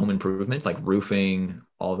you think? Home improvement, like roofing,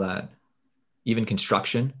 all that, even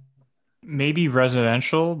construction. Maybe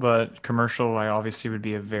residential, but commercial, I obviously would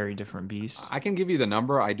be a very different beast. I can give you the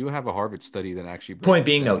number. I do have a Harvard study that actually breaks Point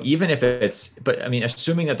this being, down. though, even if it's, but I mean,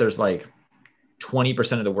 assuming that there's like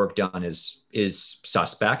 20% of the work done is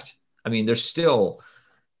suspect. I mean, there's still,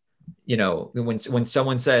 you know, when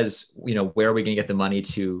someone says, you know, where are we going to get the money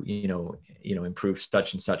to, improve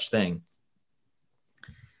such and such thing,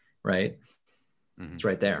 right? Mm-hmm. It's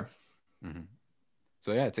right there. Mm-hmm.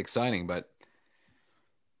 So yeah, it's exciting, but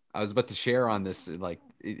I was about to share on this, like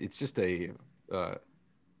it's just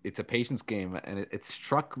it's a patience game, and it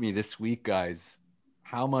struck me this week, guys,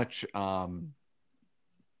 how much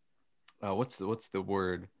what's the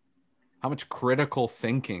word? How much critical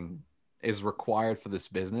thinking is required for this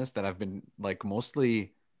business that I've been like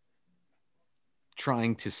mostly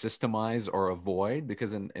trying to systemize or avoid,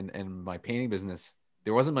 because in my painting business,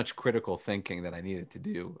 there wasn't much critical thinking that I needed to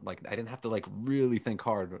do. Like I didn't have to like really think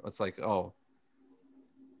hard. It's like, oh,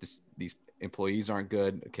 these employees aren't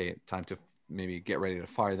good. Okay, time to maybe get ready to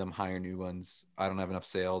fire them, hire new ones. I don't have enough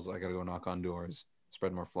sales. I got to go knock on doors,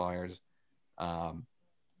 spread more flyers.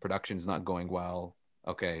 Production's not going well.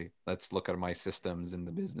 Okay, let's look at my systems in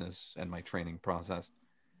the business and my training process.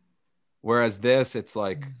 Whereas this, it's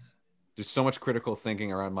like there's so much critical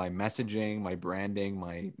thinking around my messaging, my branding,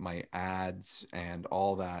 my ads, and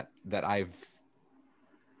all that I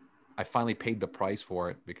finally paid the price for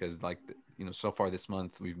it, because like, you know, so far this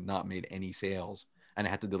month we've not made any sales, and I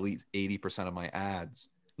had to delete 80% of my ads,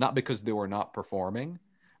 not because they were not performing,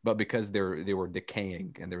 but because they were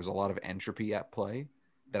decaying, and there was a lot of entropy at play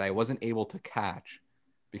that I wasn't able to catch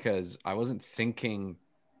because I wasn't thinking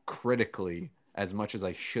critically as much as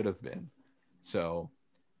I should have been. So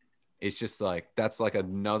it's just like, that's like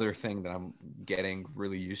another thing that I'm getting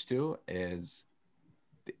really used to, is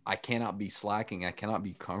I cannot be slacking. I cannot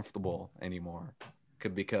be comfortable anymore,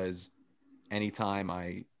 because anytime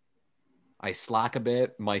I slack a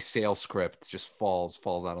bit, my sales script just falls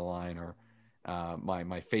out of line, or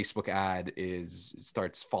my Facebook ad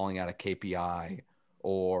starts falling out of KPI,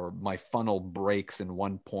 or my funnel breaks in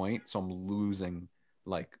one point, so I'm losing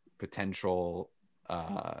like potential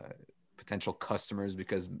customers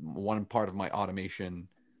because one part of my automation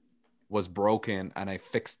was broken and I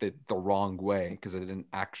fixed it the wrong way because I didn't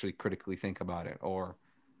actually critically think about it. Or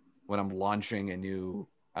when I'm launching a new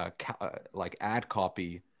like ad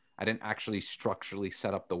copy, I didn't actually structurally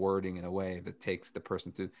set up the wording in a way that takes the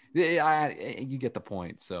person to, you get the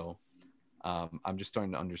point. So I'm just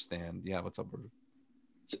starting to understand. Yeah. What's up, bro?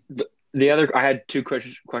 I had two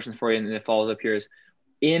questions for you, and it follows up here is,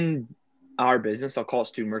 in our business, I'll call it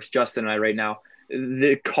Student Works, Justin and I right now,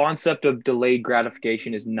 the concept of delayed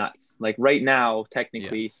gratification is nuts. Like right now,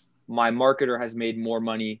 technically, yes, my marketer has made more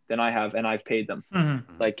money than I have, and I've paid them.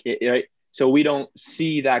 Mm-hmm. Like right? So we don't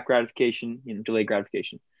see that gratification, delayed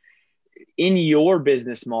gratification. In your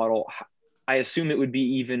business model, I assume it would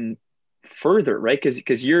be even further, right?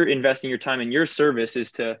 Because you're investing your time, and your service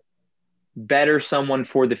is to better someone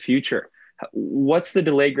for the future. What's the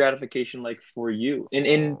delayed gratification like for you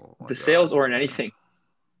in the sales or in anything?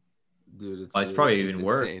 Dude, it's probably even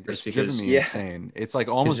worse. It's driven me insane. It's like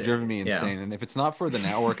almost driven me insane. Yeah. And if it's not for the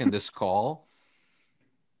network and this call,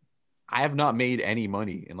 I have not made any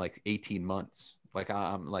money in like 18 months. Like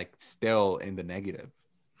I'm like still in the negative.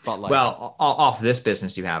 But like, well, off this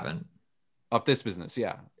business you haven't. Off this business,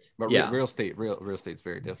 yeah. But yeah, real estate's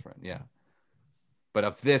very different. Yeah. But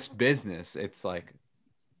of this business, it's like,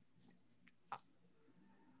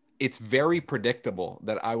 it's very predictable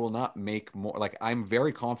that I will not make more. Like, I'm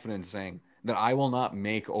very confident saying that I will not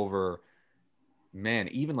make over,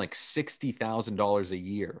 even like $60,000 a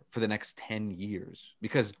year for the next 10 years,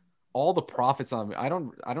 because all the profits on me, I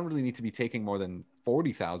don't really need to be taking more than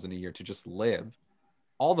 40,000 a year to just live.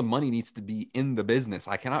 All the money needs to be in the business.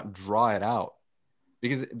 I cannot draw it out.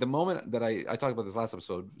 Because the moment that I talked about this last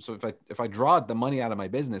episode, so if I draw the money out of my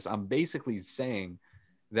business, I'm basically saying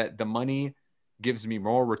that the money gives me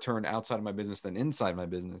more return outside of my business than inside my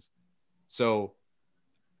business. So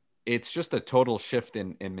it's just a total shift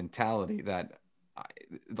in mentality that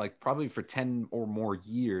like probably for 10 or more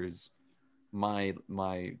years, my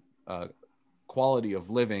quality of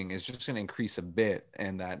living is just going to increase a bit,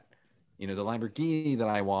 and that, the Lamborghini that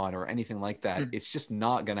I want or anything like that, it's just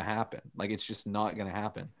not going to happen. Like, it's just not going to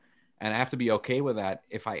happen. And I have to be okay with that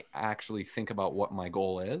if I actually think about what my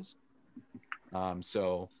goal is.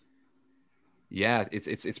 So yeah,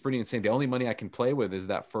 it's pretty insane. The only money I can play with is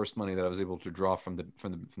that first money that I was able to draw from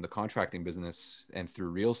the contracting business and through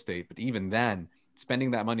real estate. But even then,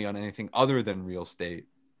 spending that money on anything other than real estate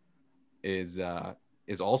is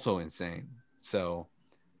also insane. So,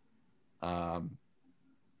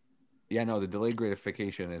 Yeah, no, the delayed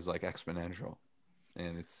gratification is like exponential,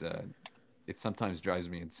 and it sometimes drives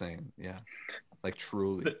me insane. Yeah, like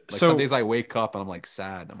truly. Like some days I wake up and I'm like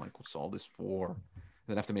sad. I'm like, what's all this for?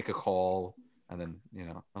 Then I have to make a call, and then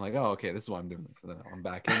I'm like, oh, okay, this is why I'm doing this. And then I'm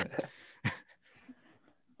back in it.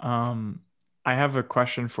 I have a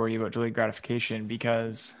question for you about delayed gratification,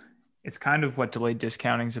 because it's kind of what delayed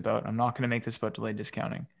discounting is about. I'm not going to make this about delayed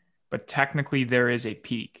discounting, but technically there is a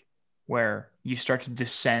peak where you start to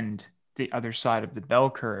descend the other side of the bell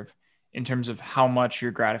curve in terms of how much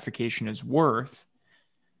your gratification is worth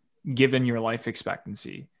given your life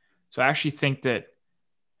expectancy. So I actually think that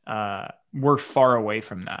we're far away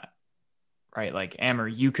from that, right? Like, Amer,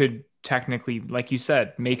 you could technically, like you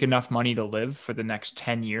said, make enough money to live for the next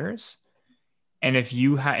 10 years. And if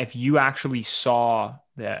you actually saw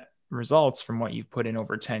the results from what you've put in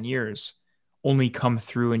over 10 years only come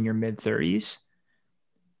through in your mid 30s,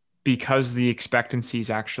 because the expectancy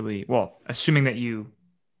is actually, well, assuming that you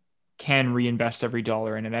can reinvest every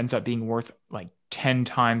dollar and it ends up being worth like 10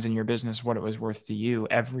 times in your business what it was worth to you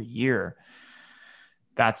every year,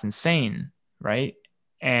 that's insane, right?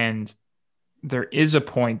 And there is a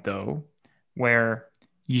point, though, where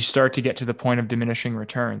you start to get to the point of diminishing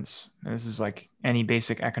returns. This is like any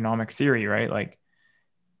basic economic theory, right? Like,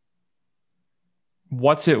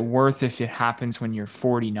 what's it worth if it happens when you're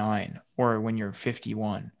 49 or when you're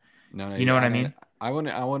 51? No, you know what I mean? I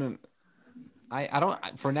wouldn't. I don't.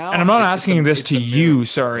 For now, and I'm not asking this to you.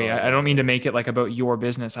 Sorry, I don't mean to make it like about your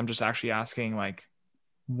business. I'm just actually asking, like,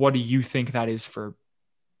 what do you think that is for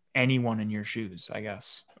anyone in your shoes? I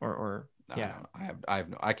guess, or yeah.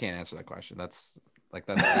 I can't answer that question. That's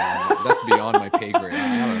beyond my pay grade.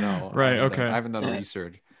 I don't know. Right. Okay. I haven't done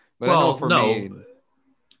research, but I know for me,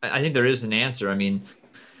 I think there is an answer. I mean,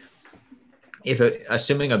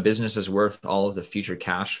 assuming a business is worth all of the future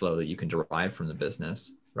cash flow that you can derive from the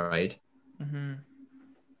business, right? Mm-hmm.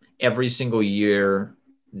 Every single year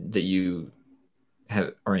that you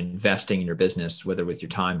are investing in your business, whether with your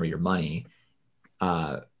time or your money,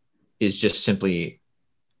 is just simply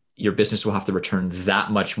your business will have to return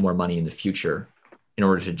that much more money in the future in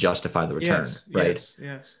order to justify the return, right?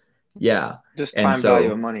 Yes. Yeah. Just time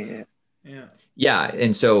value of money. Yeah.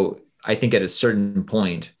 And so I think at a certain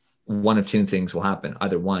point, one of two things will happen.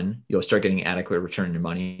 Either one, you'll start getting adequate return on your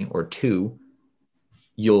money, or two,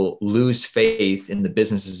 you'll lose faith in the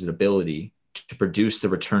business's ability to produce the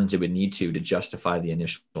returns it would need to justify the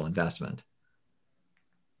initial investment.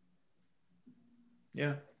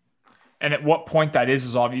 Yeah. And at what point that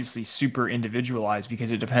is obviously super individualized,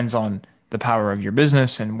 because it depends on the power of your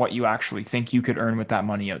business and what you actually think you could earn with that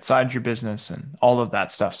money outside your business and all of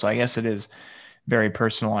that stuff. So I guess it is very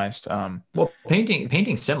personalized. Well,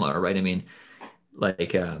 painting's similar, right? I mean,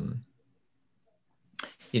 like,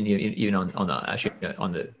 even on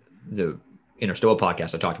the Inner Stoa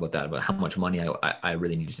podcast, I talked about that, about how much money I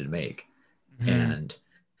really needed to make. Mm-hmm. And,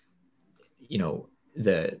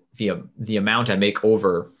 the amount I make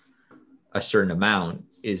over a certain amount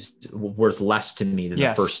is worth less to me than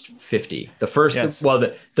the first 50. The first,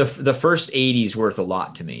 the first 80 is worth a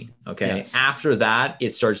lot to me. Okay. Yes. After that,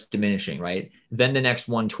 it starts diminishing, right? Then the next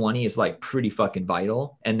 120 is like pretty fucking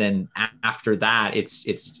vital. And then after that,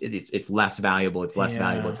 it's less valuable. It's less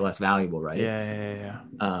valuable. It's less valuable. Right. Yeah.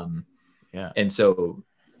 And so,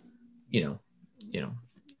 Trish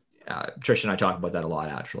and I talk about that a lot,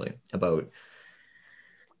 actually, about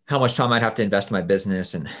how much time I'd have to invest in my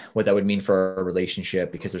business and what that would mean for our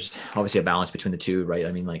relationship, because there's obviously a balance between the two, right?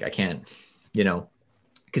 I mean, like, I can't,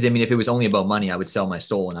 because I mean, if it was only about money, I would sell my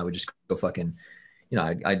soul and I would just go fucking,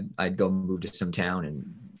 I'd go move to some town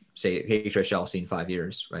and say, hey, Trish, I'll see you in 5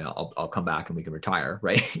 years, right? I'll come back and we can retire,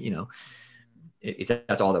 right? If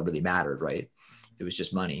that's all that really mattered, right? It was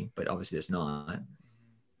just money, but obviously it's not.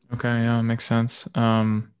 Okay. Yeah, makes sense.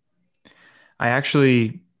 I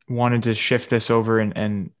actually wanted to shift this over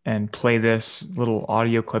and play this little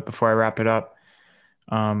audio clip before I wrap it up.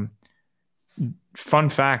 Fun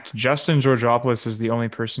fact, Justin Georgopoulos is the only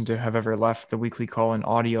person to have ever left the Weekly Call an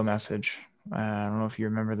audio message. I don't know if you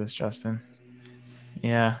remember this, Justin.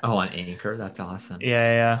 Yeah. Oh, on Anchor. That's awesome.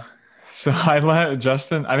 Yeah. So I let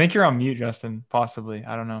Justin, I think you're on mute, Justin, possibly.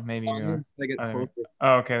 I don't know. Maybe you are.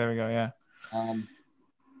 Oh, okay. There we go. Yeah.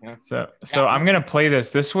 So I'm going to play this.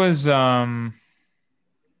 This was,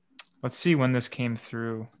 let's see when this came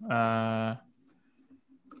through.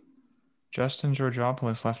 Justin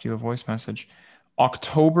Georgopoulos left you a voice message.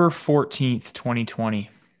 October 14th, 2020.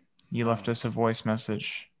 You left us a voice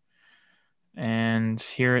message. And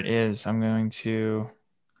here it is. I'm going to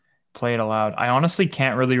play it aloud. I honestly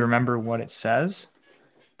can't really remember what it says,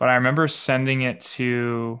 but I remember sending it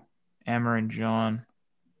to Amer and John.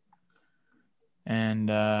 and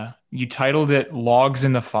you titled it "Logs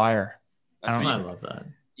in the Fire." I love that.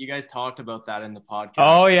 You guys talked about that in the podcast.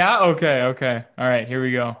 Oh yeah, okay. All right, here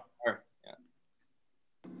we go. Yeah.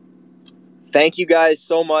 Thank you guys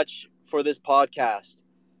so much for this podcast.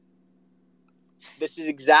 This is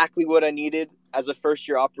exactly what I needed as a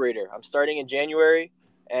first-year operator. I'm starting in January,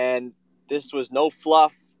 and this was no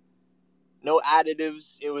fluff, no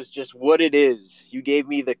additives. It was just what it is. You gave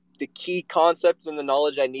me the key concepts and the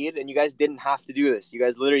knowledge I need, and you guys didn't have to do this. You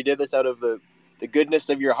guys literally did this out of the goodness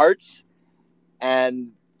of your hearts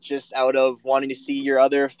and just out of wanting to see your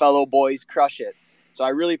other fellow boys crush it. So I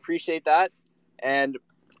really appreciate that. And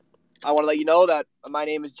I want to let you know that my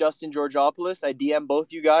name is Justin Georgopoulos. I DM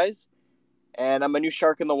both you guys, and I'm a new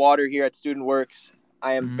shark in the water here at Student Works.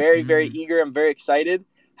 I am very, very eager. I'm very excited.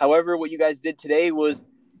 However, what you guys did today was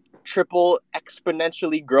triple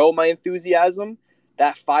exponentially grow my enthusiasm.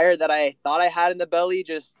 That fire that I thought I had in the belly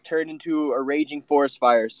just turned into a raging forest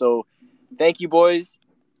fire. So thank you, boys.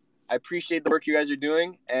 I appreciate the work you guys are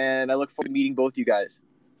doing, and I look forward to meeting both you guys.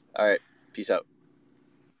 All right. Peace out.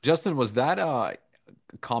 Justin, was that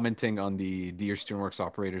commenting on the Dear Student Works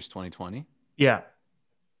Operators 2020? Yeah.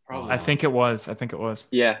 Probably. I think it was.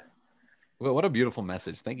 Yeah. Well, what a beautiful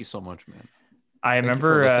message. Thank you so much, man. I Thank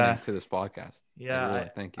remember you for listening to this podcast. Yeah.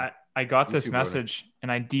 Thank you. I got this message and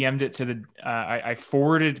I DM'd it to the I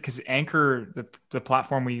forwarded, because Anchor, the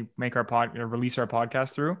platform we make our release our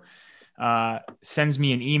podcast through, sends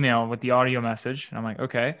me an email with the audio message, and I'm like,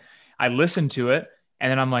 okay. I listened to it,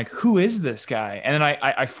 and then I'm like, who is this guy? And then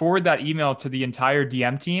I forward that email to the entire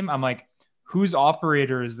DM team. I'm like, whose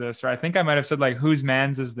operator is this? Or I think I might have said like, whose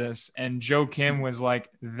man's is this? And Joe Kim was like,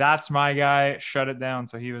 that's my guy. Shut it down.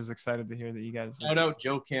 So he was excited to hear that you guys. Shout out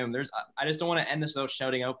Joe Kim. I just don't want to end this without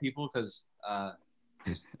shouting out people, because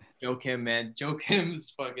Joe Kim, man. Joe Kim's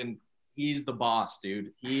fucking, he's the boss,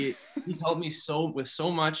 dude. He's helped me with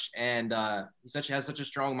so much, and he has such a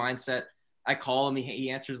strong mindset. I call him, he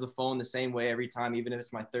answers the phone the same way every time, even if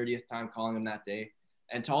it's my 30th time calling him that day.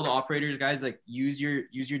 And to all the operators, guys, like use your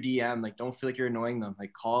DM. Like, don't feel like you're annoying them.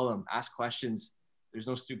 Like, call them, ask questions. There's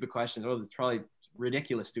no stupid questions. Oh, there's probably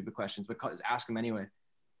ridiculous stupid questions, but ask them anyway.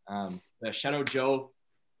 Shout out Joe.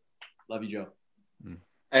 Love you, Joe.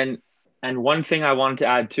 And one thing I wanted to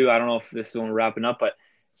add too, I don't know if this is when we're wrapping up, but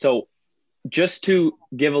so just to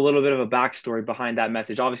give a little bit of a backstory behind that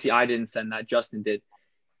message. Obviously, I didn't send that. Justin did.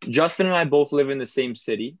 Justin and I both live in the same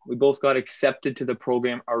city. We both got accepted to the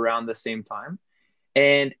program around the same time.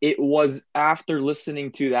 And it was after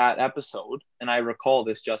listening to that episode, and I recall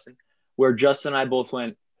this, Justin, where Justin and I both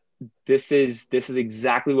went, this is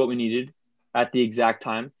exactly what we needed at the exact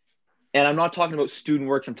time. And I'm not talking about Student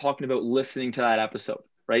Works. I'm talking about listening to that episode,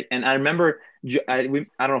 right? And I remember, I don't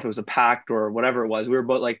know if it was a pact or whatever it was. We were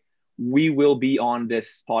both like, we will be on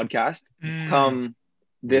this podcast come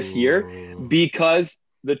this year, because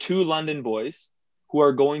the two London boys who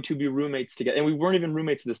are going to be roommates together, and we weren't even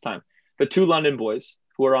roommates this time. The two London boys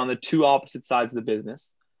who are on the two opposite sides of the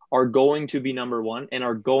business are going to be number one and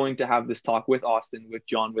are going to have this talk with Austin, with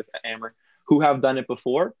John, with Amber, who have done it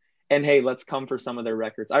before. And hey, let's come for some of their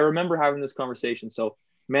records. I remember having this conversation. So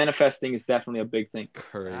manifesting is definitely a big thing.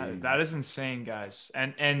 That is insane, guys.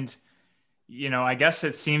 And you know, I guess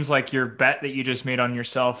it seems like your bet that you just made on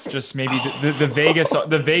yourself, just maybe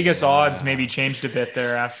the Vegas odds maybe changed a bit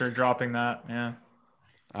there after dropping that. Yeah.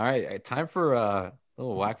 All right. Time for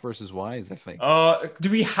little Whack versus Wise, I think. Do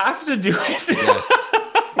we have to do it? Yes.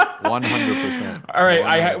 100%. All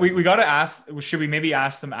right. We got to ask, should we maybe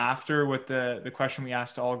ask them after with the question we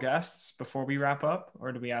asked all guests before we wrap up,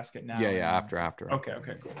 or do we ask it now? Yeah. After. Okay,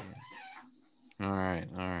 cool. All right.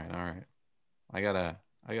 I got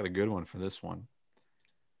a good one for this one.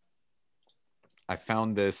 I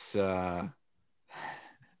found this in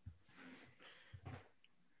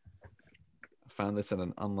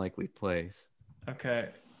an unlikely place. Okay.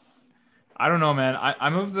 I don't know, man.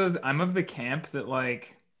 I'm of the camp that,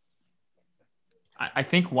 like, I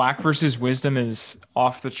think Whack versus Wisdom is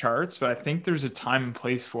off the charts, but I think there's a time and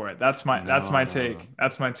place for it. That's my take.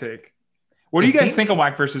 That's my take. What do you guys think of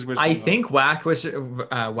Whack versus Wisdom? I think Whack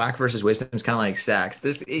versus Wisdom is kind of like sex.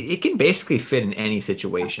 It can basically fit in any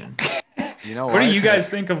situation. You know what do you guys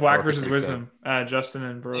think of Whack versus Wisdom, Justin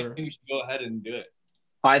and Broder? I think we should go ahead and do it.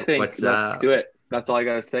 I think let's do it. That's all I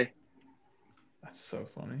gotta say. That's so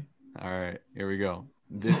funny. All right, here we go.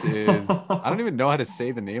 This is I don't even know how to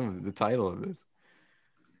say the name of the title of this,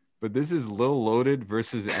 but this is Lil Loaded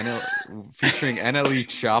versus featuring NLE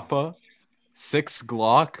Choppa, 6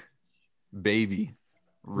 Glock, Baby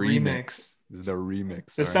remix. This is the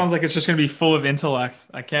remix. This sounds like it's just gonna be full of intellect.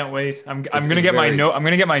 I can't wait. I'm gonna get my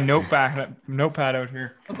notepad out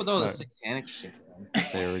here. Up with all the satanic shit.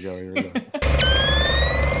 There we go.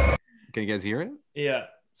 Can you guys hear it? Yeah,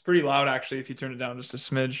 it's pretty loud actually. If you turn it down just a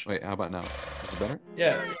smidge. Wait, how about now? Is it better?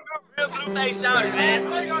 Yeah. Real Blueface Saudi, man.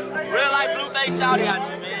 Real life Blueface Saudi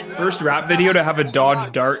out you, man. First rap video to have a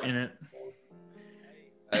Dodge Dart in it.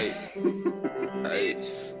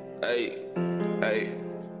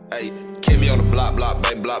 Hey, kill me on the block,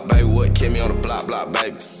 baby, what? Kill me on the block,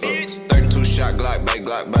 baby. 32 shot Glock,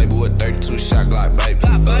 baby, what? 32 shot Glock, baby.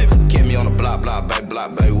 Kill me on the block,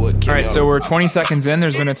 baby, what? All right, so we're 20 seconds in.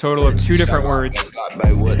 There's been a total of 2 different words.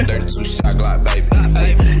 Baby, what? 32 shot Glock, baby.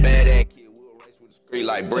 Bad ass kid, we'll race with the street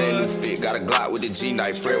like brand new fit. Got a Glock with a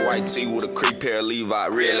G-knife, Fred white tee with a creep pair of Levi,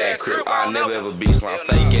 real ass crib. I'll never ever be slime,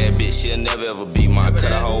 fake ass bitch, she'll never ever be mine.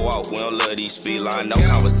 Cut a hoe off, we don't love these speed line. No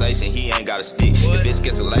conversation, he ain't got a stick. If it's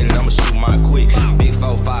escalated, I'ma shoot mine quick. Big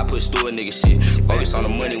 4-5, push through a nigga shit. Focus on the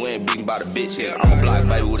money, we ain't beaten by the bitch here. I'm a block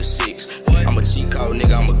baby with a 6. I'm a cheat code,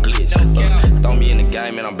 nigga, I'm a glitch. Throw me in the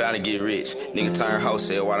game and I'm bound to get rich. Nigga turn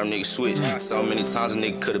wholesale while them niggas switch. So many times a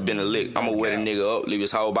nigga could've been a lick. I'ma wear the nigga up, leave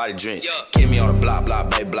his whole body drenched. Kill me on the block,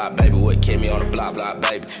 baby, what? Kill me on the block,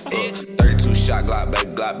 baby. 32 shot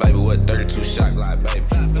Glock, baby, what? 32 shot Glock, baby.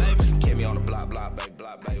 Kill me on the block,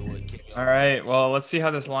 baby, what? All right, well, let's see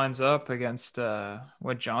how this lines up against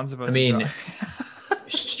what John's about to draw.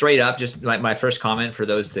 Straight up, just like my first comment for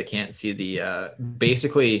those that can't see the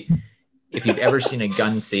basically, if you've ever seen a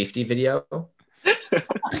gun safety video,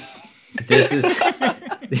 this is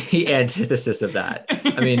the antithesis of that.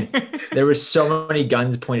 I mean, there was so many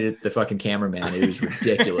guns pointed at the fucking cameraman. It was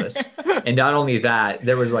ridiculous. And not only that,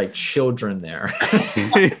 there was like children there.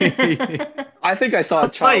 I think I saw a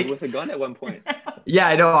child with a gun at one point. Yeah,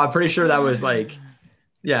 I know. I'm pretty sure that was like,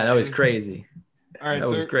 yeah, that was crazy. All right,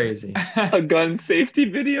 that was crazy. A gun safety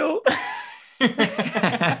video.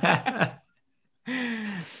 Yeah.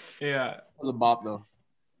 It was a bop though.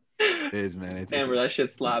 It is, man. It's Amber, that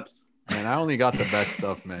shit slaps. Man, I only got the best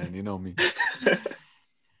stuff, man. You know me.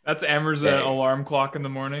 That's Amber's alarm clock in the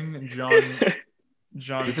morning. And John.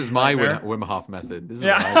 This is my Wim Hof method. This is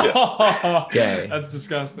okay. That's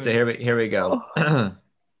disgusting. So here we go.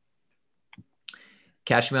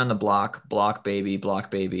 Catch me on the block, baby,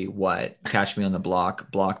 what? Catch me on the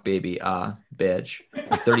block, baby, bitch.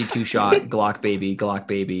 32 shot, Glock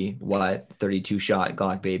baby, what? 32 shot,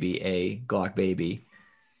 Glock baby.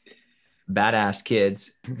 Badass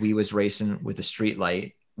kids, we was racing with a street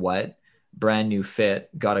light, what? Brand new fit,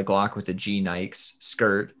 got a Glock with a G Nikes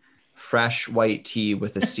skirt, fresh white tee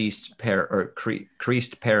with a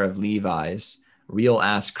creased pair of Levi's, real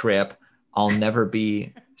ass crip, I'll never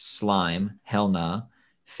be slime, hell nah.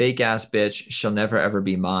 Fake ass bitch, she'll never ever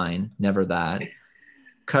be mine, never that.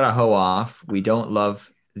 Cut a hoe off, we don't love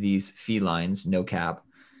these felines, no cap.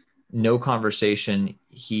 No conversation,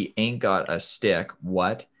 he ain't got a stick,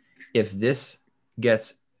 what? If this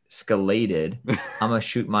gets scalated, I'ma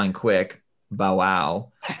shoot mine quick, bow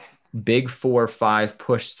wow. Big 4-5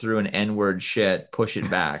 push through an N-word shit, push it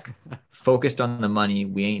back. Focused on the money,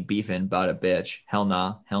 we ain't beefing about a bitch, hell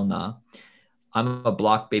nah. I'm a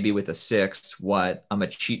block baby with a 6. What? I'm a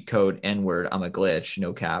cheat code N-word. I'm a glitch.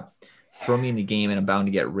 No cap. Throw me in the game and I'm bound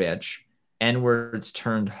to get rich. N-words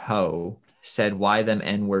turned hoe. Said why them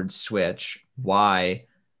N-words switch? Why?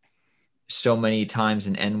 So many times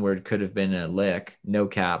an N-word could have been a lick. No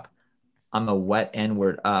cap. I'm a wet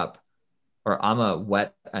N-word up. Or I'm a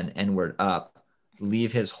wet an N-word up.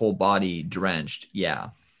 Leave his whole body drenched.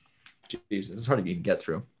 Yeah. Jesus, it's hard to even get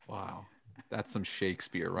through. Wow. That's some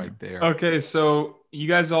Shakespeare right there. Okay, so you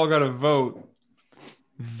guys all got to vote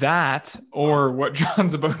that or what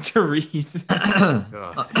John's about to read. I'm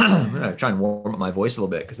gonna try and warm up my voice a little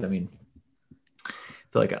bit because I mean, I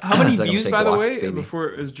feel like how many views, by the way,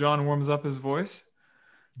 before as John warms up his voice?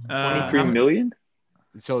 23 million.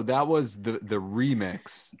 So that was the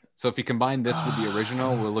remix. So if you combine this with the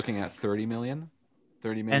original, we're looking at 30 million.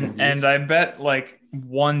 30 million and I bet like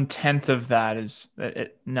 1/10 of that is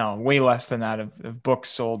way less than that of books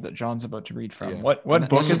sold that John's about to read from. Yeah. What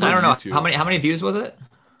book is it? I don't know. YouTube. How many views was it?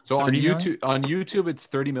 So on YouTube it's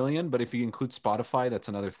 30 million, but if you include Spotify, that's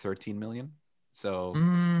another 13 million. So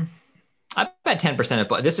I bet 10% of,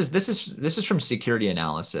 but this is from Security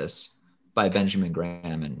Analysis by Benjamin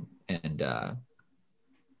Graham and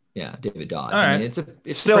David Dodds. Right. I mean,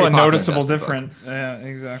 it's still a noticeable difference. Yeah,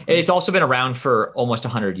 exactly. It's also been around for almost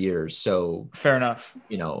 100 years. So fair enough.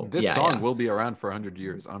 You know, this song will be around for 100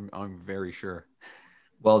 years. I'm very sure.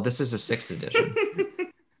 Well, this is a 6th edition.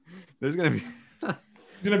 There's gonna be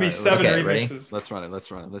 7 remixes. Let's run it.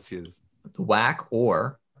 Let's hear this. The Whack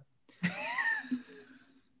or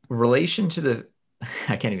relation to the,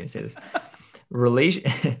 I can't even say this,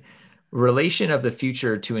 relation of the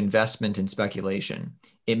future to investment and speculation.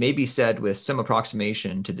 It may be said with some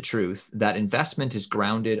approximation to the truth that investment is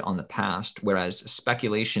grounded on the past, whereas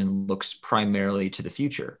speculation looks primarily to the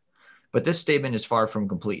future. But this statement is far from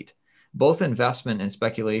complete. Both investment and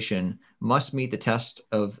speculation must meet the test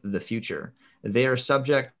of the future. They are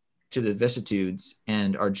subject to the vicissitudes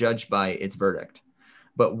and are judged by its verdict.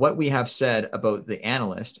 But what we have said about the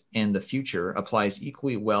analyst and the future applies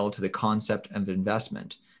equally well to the concept of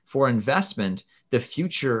investment. For investment, the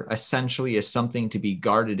future essentially is something to be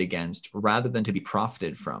guarded against rather than to be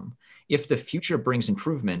profited from. If the future brings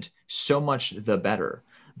improvement, so much the better.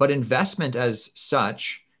 But investment as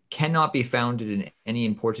such cannot be founded in any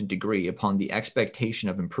important degree upon the expectation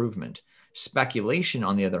of improvement. Speculation,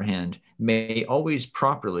 on the other hand, may always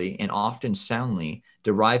properly and often soundly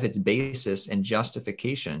derive its basis and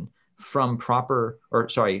justification from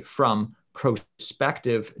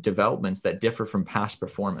prospective developments that differ from past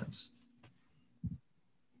performance.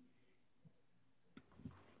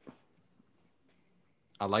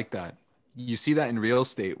 I like that. You see that in real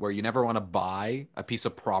estate where you never want to buy a piece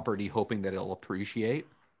of property hoping that it'll appreciate.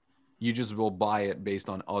 You just will buy it based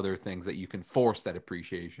on other things that you can force that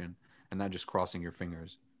appreciation and not just crossing your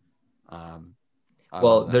fingers.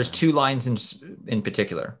 Well, there's two lines in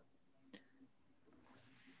particular.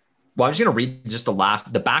 Well, I'm just going to read just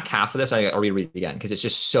the back half of this. I'll reread it again because it's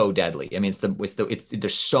just so deadly. I mean,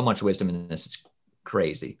 there's so much wisdom in this. It's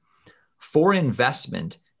crazy. For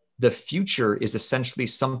investment, the future is essentially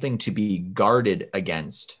something to be guarded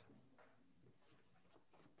against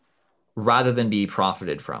rather than be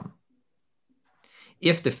profited from.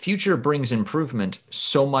 If the future brings improvement,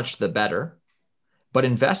 so much the better. But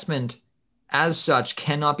investment as such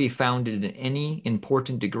cannot be founded in any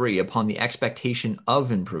important degree upon the expectation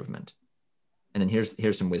of improvement. And then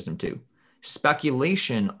here's some wisdom too.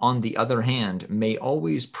 Speculation, on the other hand, may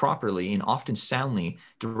always properly and often soundly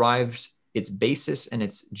derive its basis and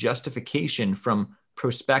its justification from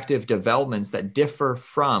prospective developments that differ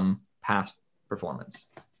from past performance.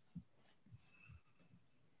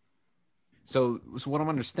 So what I'm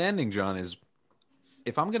understanding, John, is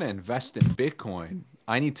if I'm going to invest in Bitcoin,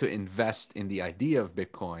 I need to invest in the idea of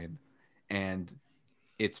Bitcoin and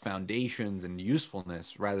its foundations and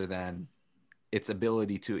usefulness rather than its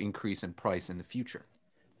ability to increase in price in the future.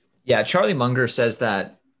 Yeah, Charlie Munger says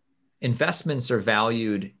that investments are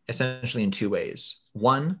valued essentially in two ways.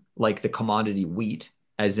 One, like the commodity wheat,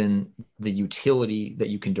 as in the utility that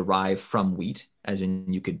you can derive from wheat, as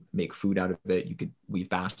in you could make food out of it, you could weave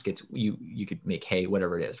baskets, you could make hay,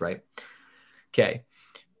 whatever it is, right? Okay.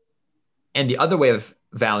 And the other way of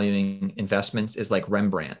valuing investments is like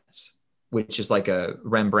Rembrandt's, which is like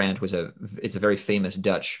Rembrandt it's a very famous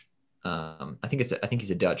Dutch. I think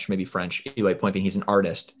he's a Dutch, maybe French. Anyway, point being, he's an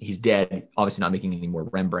artist. He's dead, obviously not making any more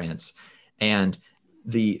Rembrandts. And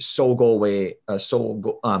the sole way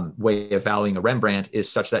of valuing a Rembrandt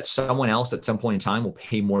is such that someone else at some point in time will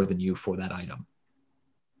pay more than you for that item.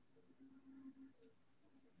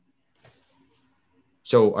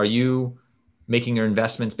 So are you making your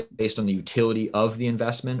investments based on the utility of the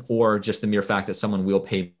investment or just the mere fact that someone will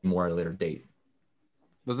pay more at a later date?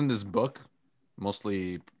 Wasn't this book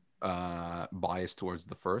mostly biased towards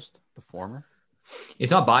the former?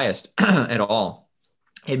 It's not biased at all.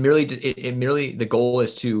 It merely the goal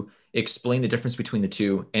is to explain the difference between the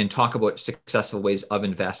two and talk about successful ways of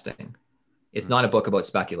investing. It's not a book about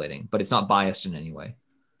speculating, but it's not biased in any way.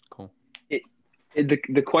 Cool.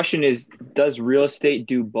 The question is, does real estate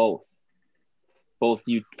do both? Both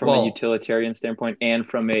from a utilitarian standpoint and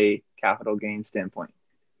from a capital gain standpoint?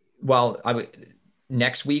 Well,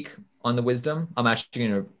 next week on the wisdom, I'm actually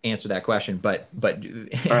going to answer that question, but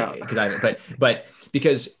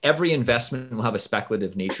because every investment will have a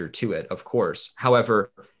speculative nature to it, of course.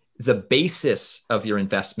 However, the basis of your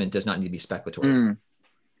investment does not need to be speculatory.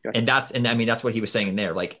 Gotcha. And that's what he was saying in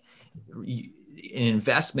there. Like an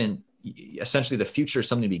investment, essentially the future is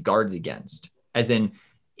something to be guarded against, as in,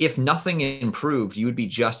 if nothing improved, you would be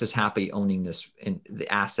just as happy owning the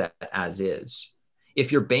asset as is.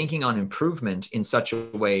 If you're banking on improvement in such a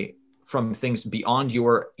way from things beyond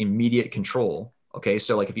your immediate control, okay,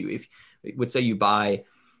 so like if would say you buy,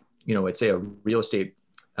 let's say a real estate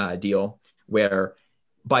deal where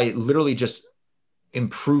by literally just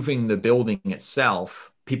improving the building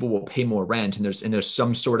itself, people will pay more rent, and there's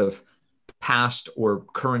some sort of past or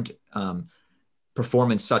current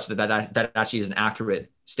performance such that actually is an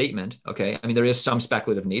accurate statement. Okay. I mean, there is some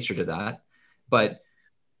speculative nature to that, but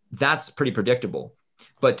that's pretty predictable.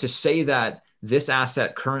 But to say that this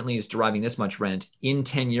asset currently is deriving this much rent. In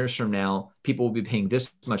 10 years from now, people will be paying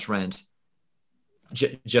this much rent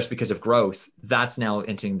just because of growth. That's now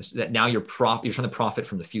entering this, that now you're trying to profit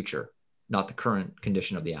from the future, not the current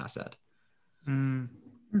condition of the asset. I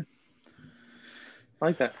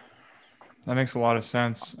like that. That makes a lot of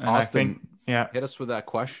sense. And Austin, I think, yeah. Hit us with that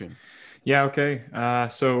question. Yeah, okay.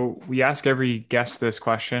 So we ask every guest this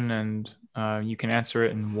question, and you can answer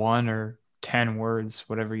it in 1 or 10 words,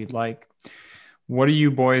 whatever you'd like. What do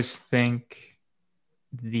you boys think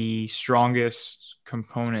the strongest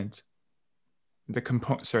component?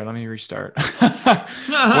 Sorry, let me restart.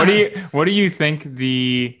 What do you think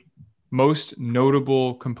the most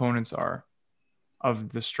notable components are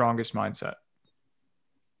of the strongest mindset?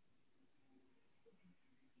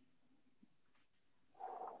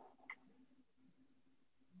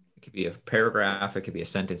 It could be a paragraph. It could be a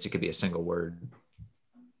sentence. It could be a single word.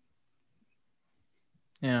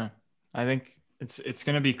 Yeah, I think it's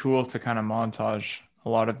going to be cool to kind of montage a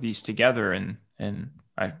lot of these together, and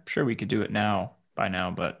I'm sure we could do it by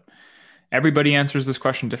now, but everybody answers this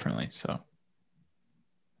question differently. So,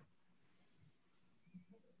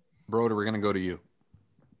 Broder, we're going to go to you.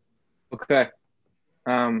 Okay.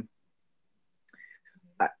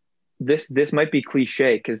 This might be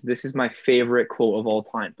cliche because this is my favorite quote of all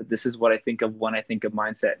time, but this is what I think of when I think of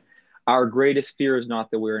mindset. Our greatest fear is not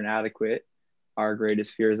that we're inadequate. Our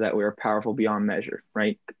greatest fear is that we are powerful beyond measure,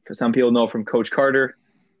 right? For some people know from Coach Carter,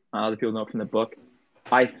 other people know from the book.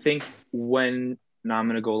 I think I'm going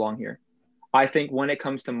to go along here. I think when it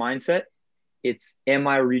comes to mindset, it's, am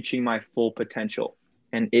I reaching my full potential?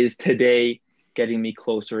 And is today getting me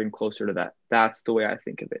closer and closer to that? That's the way I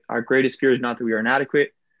think of it. Our greatest fear is not that we are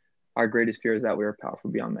inadequate. Our greatest fear is that we are powerful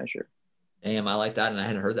beyond measure. Damn, I like that, and I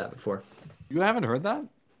hadn't heard that before. You haven't heard that?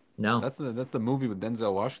 No. That's the movie with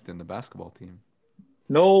Denzel Washington, the basketball team.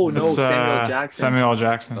 No, Samuel Jackson. Samuel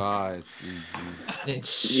Jackson.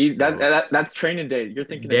 That's Training Day. You're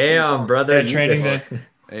thinking. Damn, brother. Yeah, Training Day.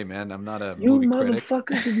 Hey, man, I'm not a you movie critic.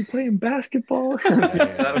 motherfuckers will be playing basketball.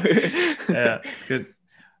 Yeah, it's good.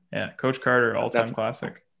 Yeah, Coach Carter, all-time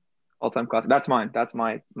classic. All-time classic. That's mine. That's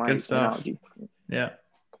my good stuff. Analogy. Yeah.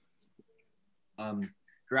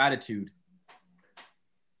 Gratitude.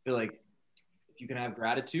 I feel like if you can have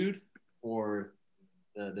gratitude for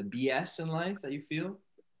the BS in life that you feel,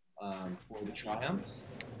 for the triumphs,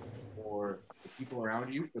 for the people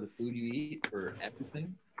around you, for the food you eat, for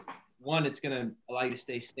everything. 1, it's going to allow you to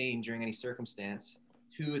stay sane during any circumstance.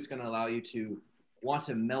 2, it's going to allow you to want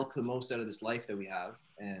to milk the most out of this life that we have.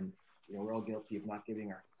 And, we're all guilty of not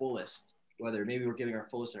giving our fullest, whether maybe we're giving our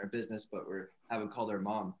fullest in our business, but we haven't called our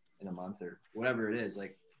mom in a month or whatever it is.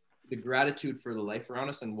 Like, the gratitude for the life around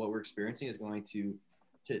us and what we're experiencing is going to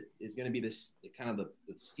be this kind of the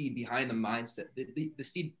seed behind the mindset, the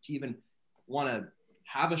seed to even want to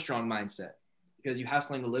have a strong mindset, because you have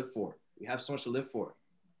something to live for. You have so much to live for.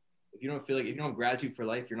 If you don't have gratitude for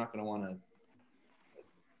life, you're not going to want to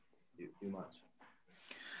do much.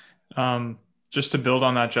 Just to build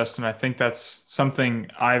on that, Justin, I think that's something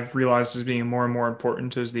I've realized is being more and more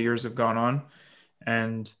important as the years have gone on.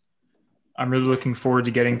 And I'm really looking forward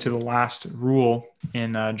to getting to the last rule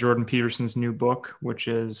in Jordan Peterson's new book, which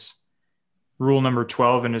is rule number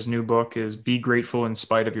 12 in his new book is be grateful in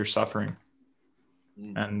spite of your suffering.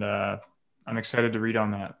 And I'm excited to read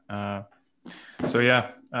on that. So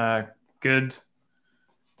yeah, good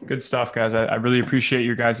stuff, guys. I really appreciate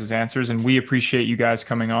your guys' answers, and we appreciate you guys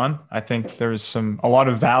coming on. I think there's a lot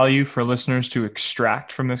of value for listeners to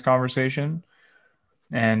extract from this conversation.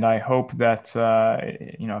 And I hope that,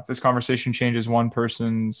 if this conversation changes one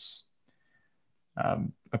person's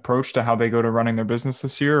approach to how they go to running their business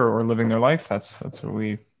this year or living their life, it's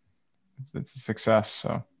a success.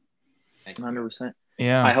 So 100%.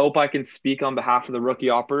 Yeah. I hope I can speak on behalf of the rookie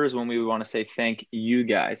operators when we want to say thank you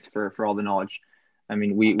guys for all the knowledge. I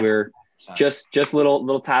mean, we're just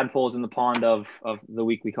little tadpoles in the pond of the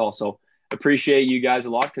weekly call. So appreciate you guys a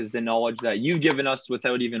lot, because the knowledge that you've given us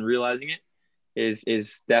without even realizing it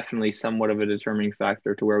is definitely somewhat of a determining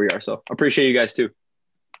factor to where we are. So appreciate you guys too.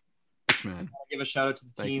 Thanks, man. I want to give a shout out to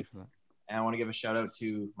the team, for that. and I want to give a shout out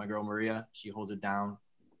to my girl Maria. She holds it down.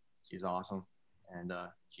 She's awesome, and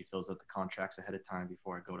she fills out the contracts ahead of time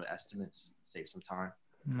before I go to estimates. Save some time.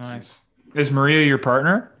 Nice. Is Maria your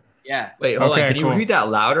partner? Yeah. Wait, hold on. Can you repeat that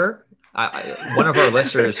louder? One of our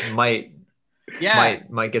listeners might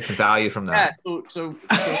get some value from that. Yeah. So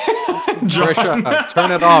Trisha,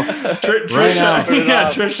 turn it off. Right now.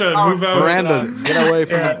 Trisha, move out. Miranda, get away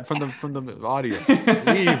from the audio.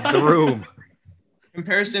 Leave the room.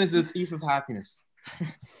 Comparison is the thief of happiness.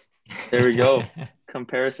 There we go.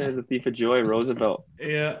 Comparison is the thief of joy, Roosevelt.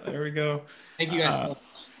 Yeah, there we go. Thank you guys so much.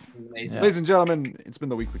 It was amazing. Ladies and gentlemen, it's been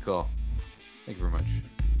the weekly call. Thank you very much.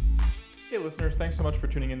 Hey listeners, thanks so much for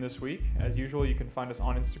tuning in this week. As usual, you can find us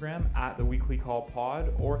on Instagram at The Weekly Call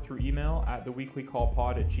Pod or through email at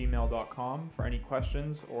theweeklycallpod@gmail.com for any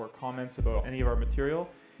questions or comments about any of our material,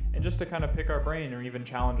 and just to kind of pick our brain or even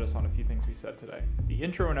challenge us on a few things we said today. The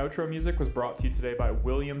intro and outro music was brought to you today by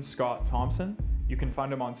William Scott Thompson. You can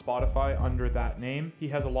find him on Spotify under that name. He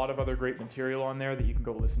has a lot of other great material on there that you can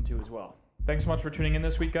go listen to as well. Thanks so much for tuning in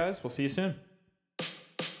this week, guys. We'll see you soon.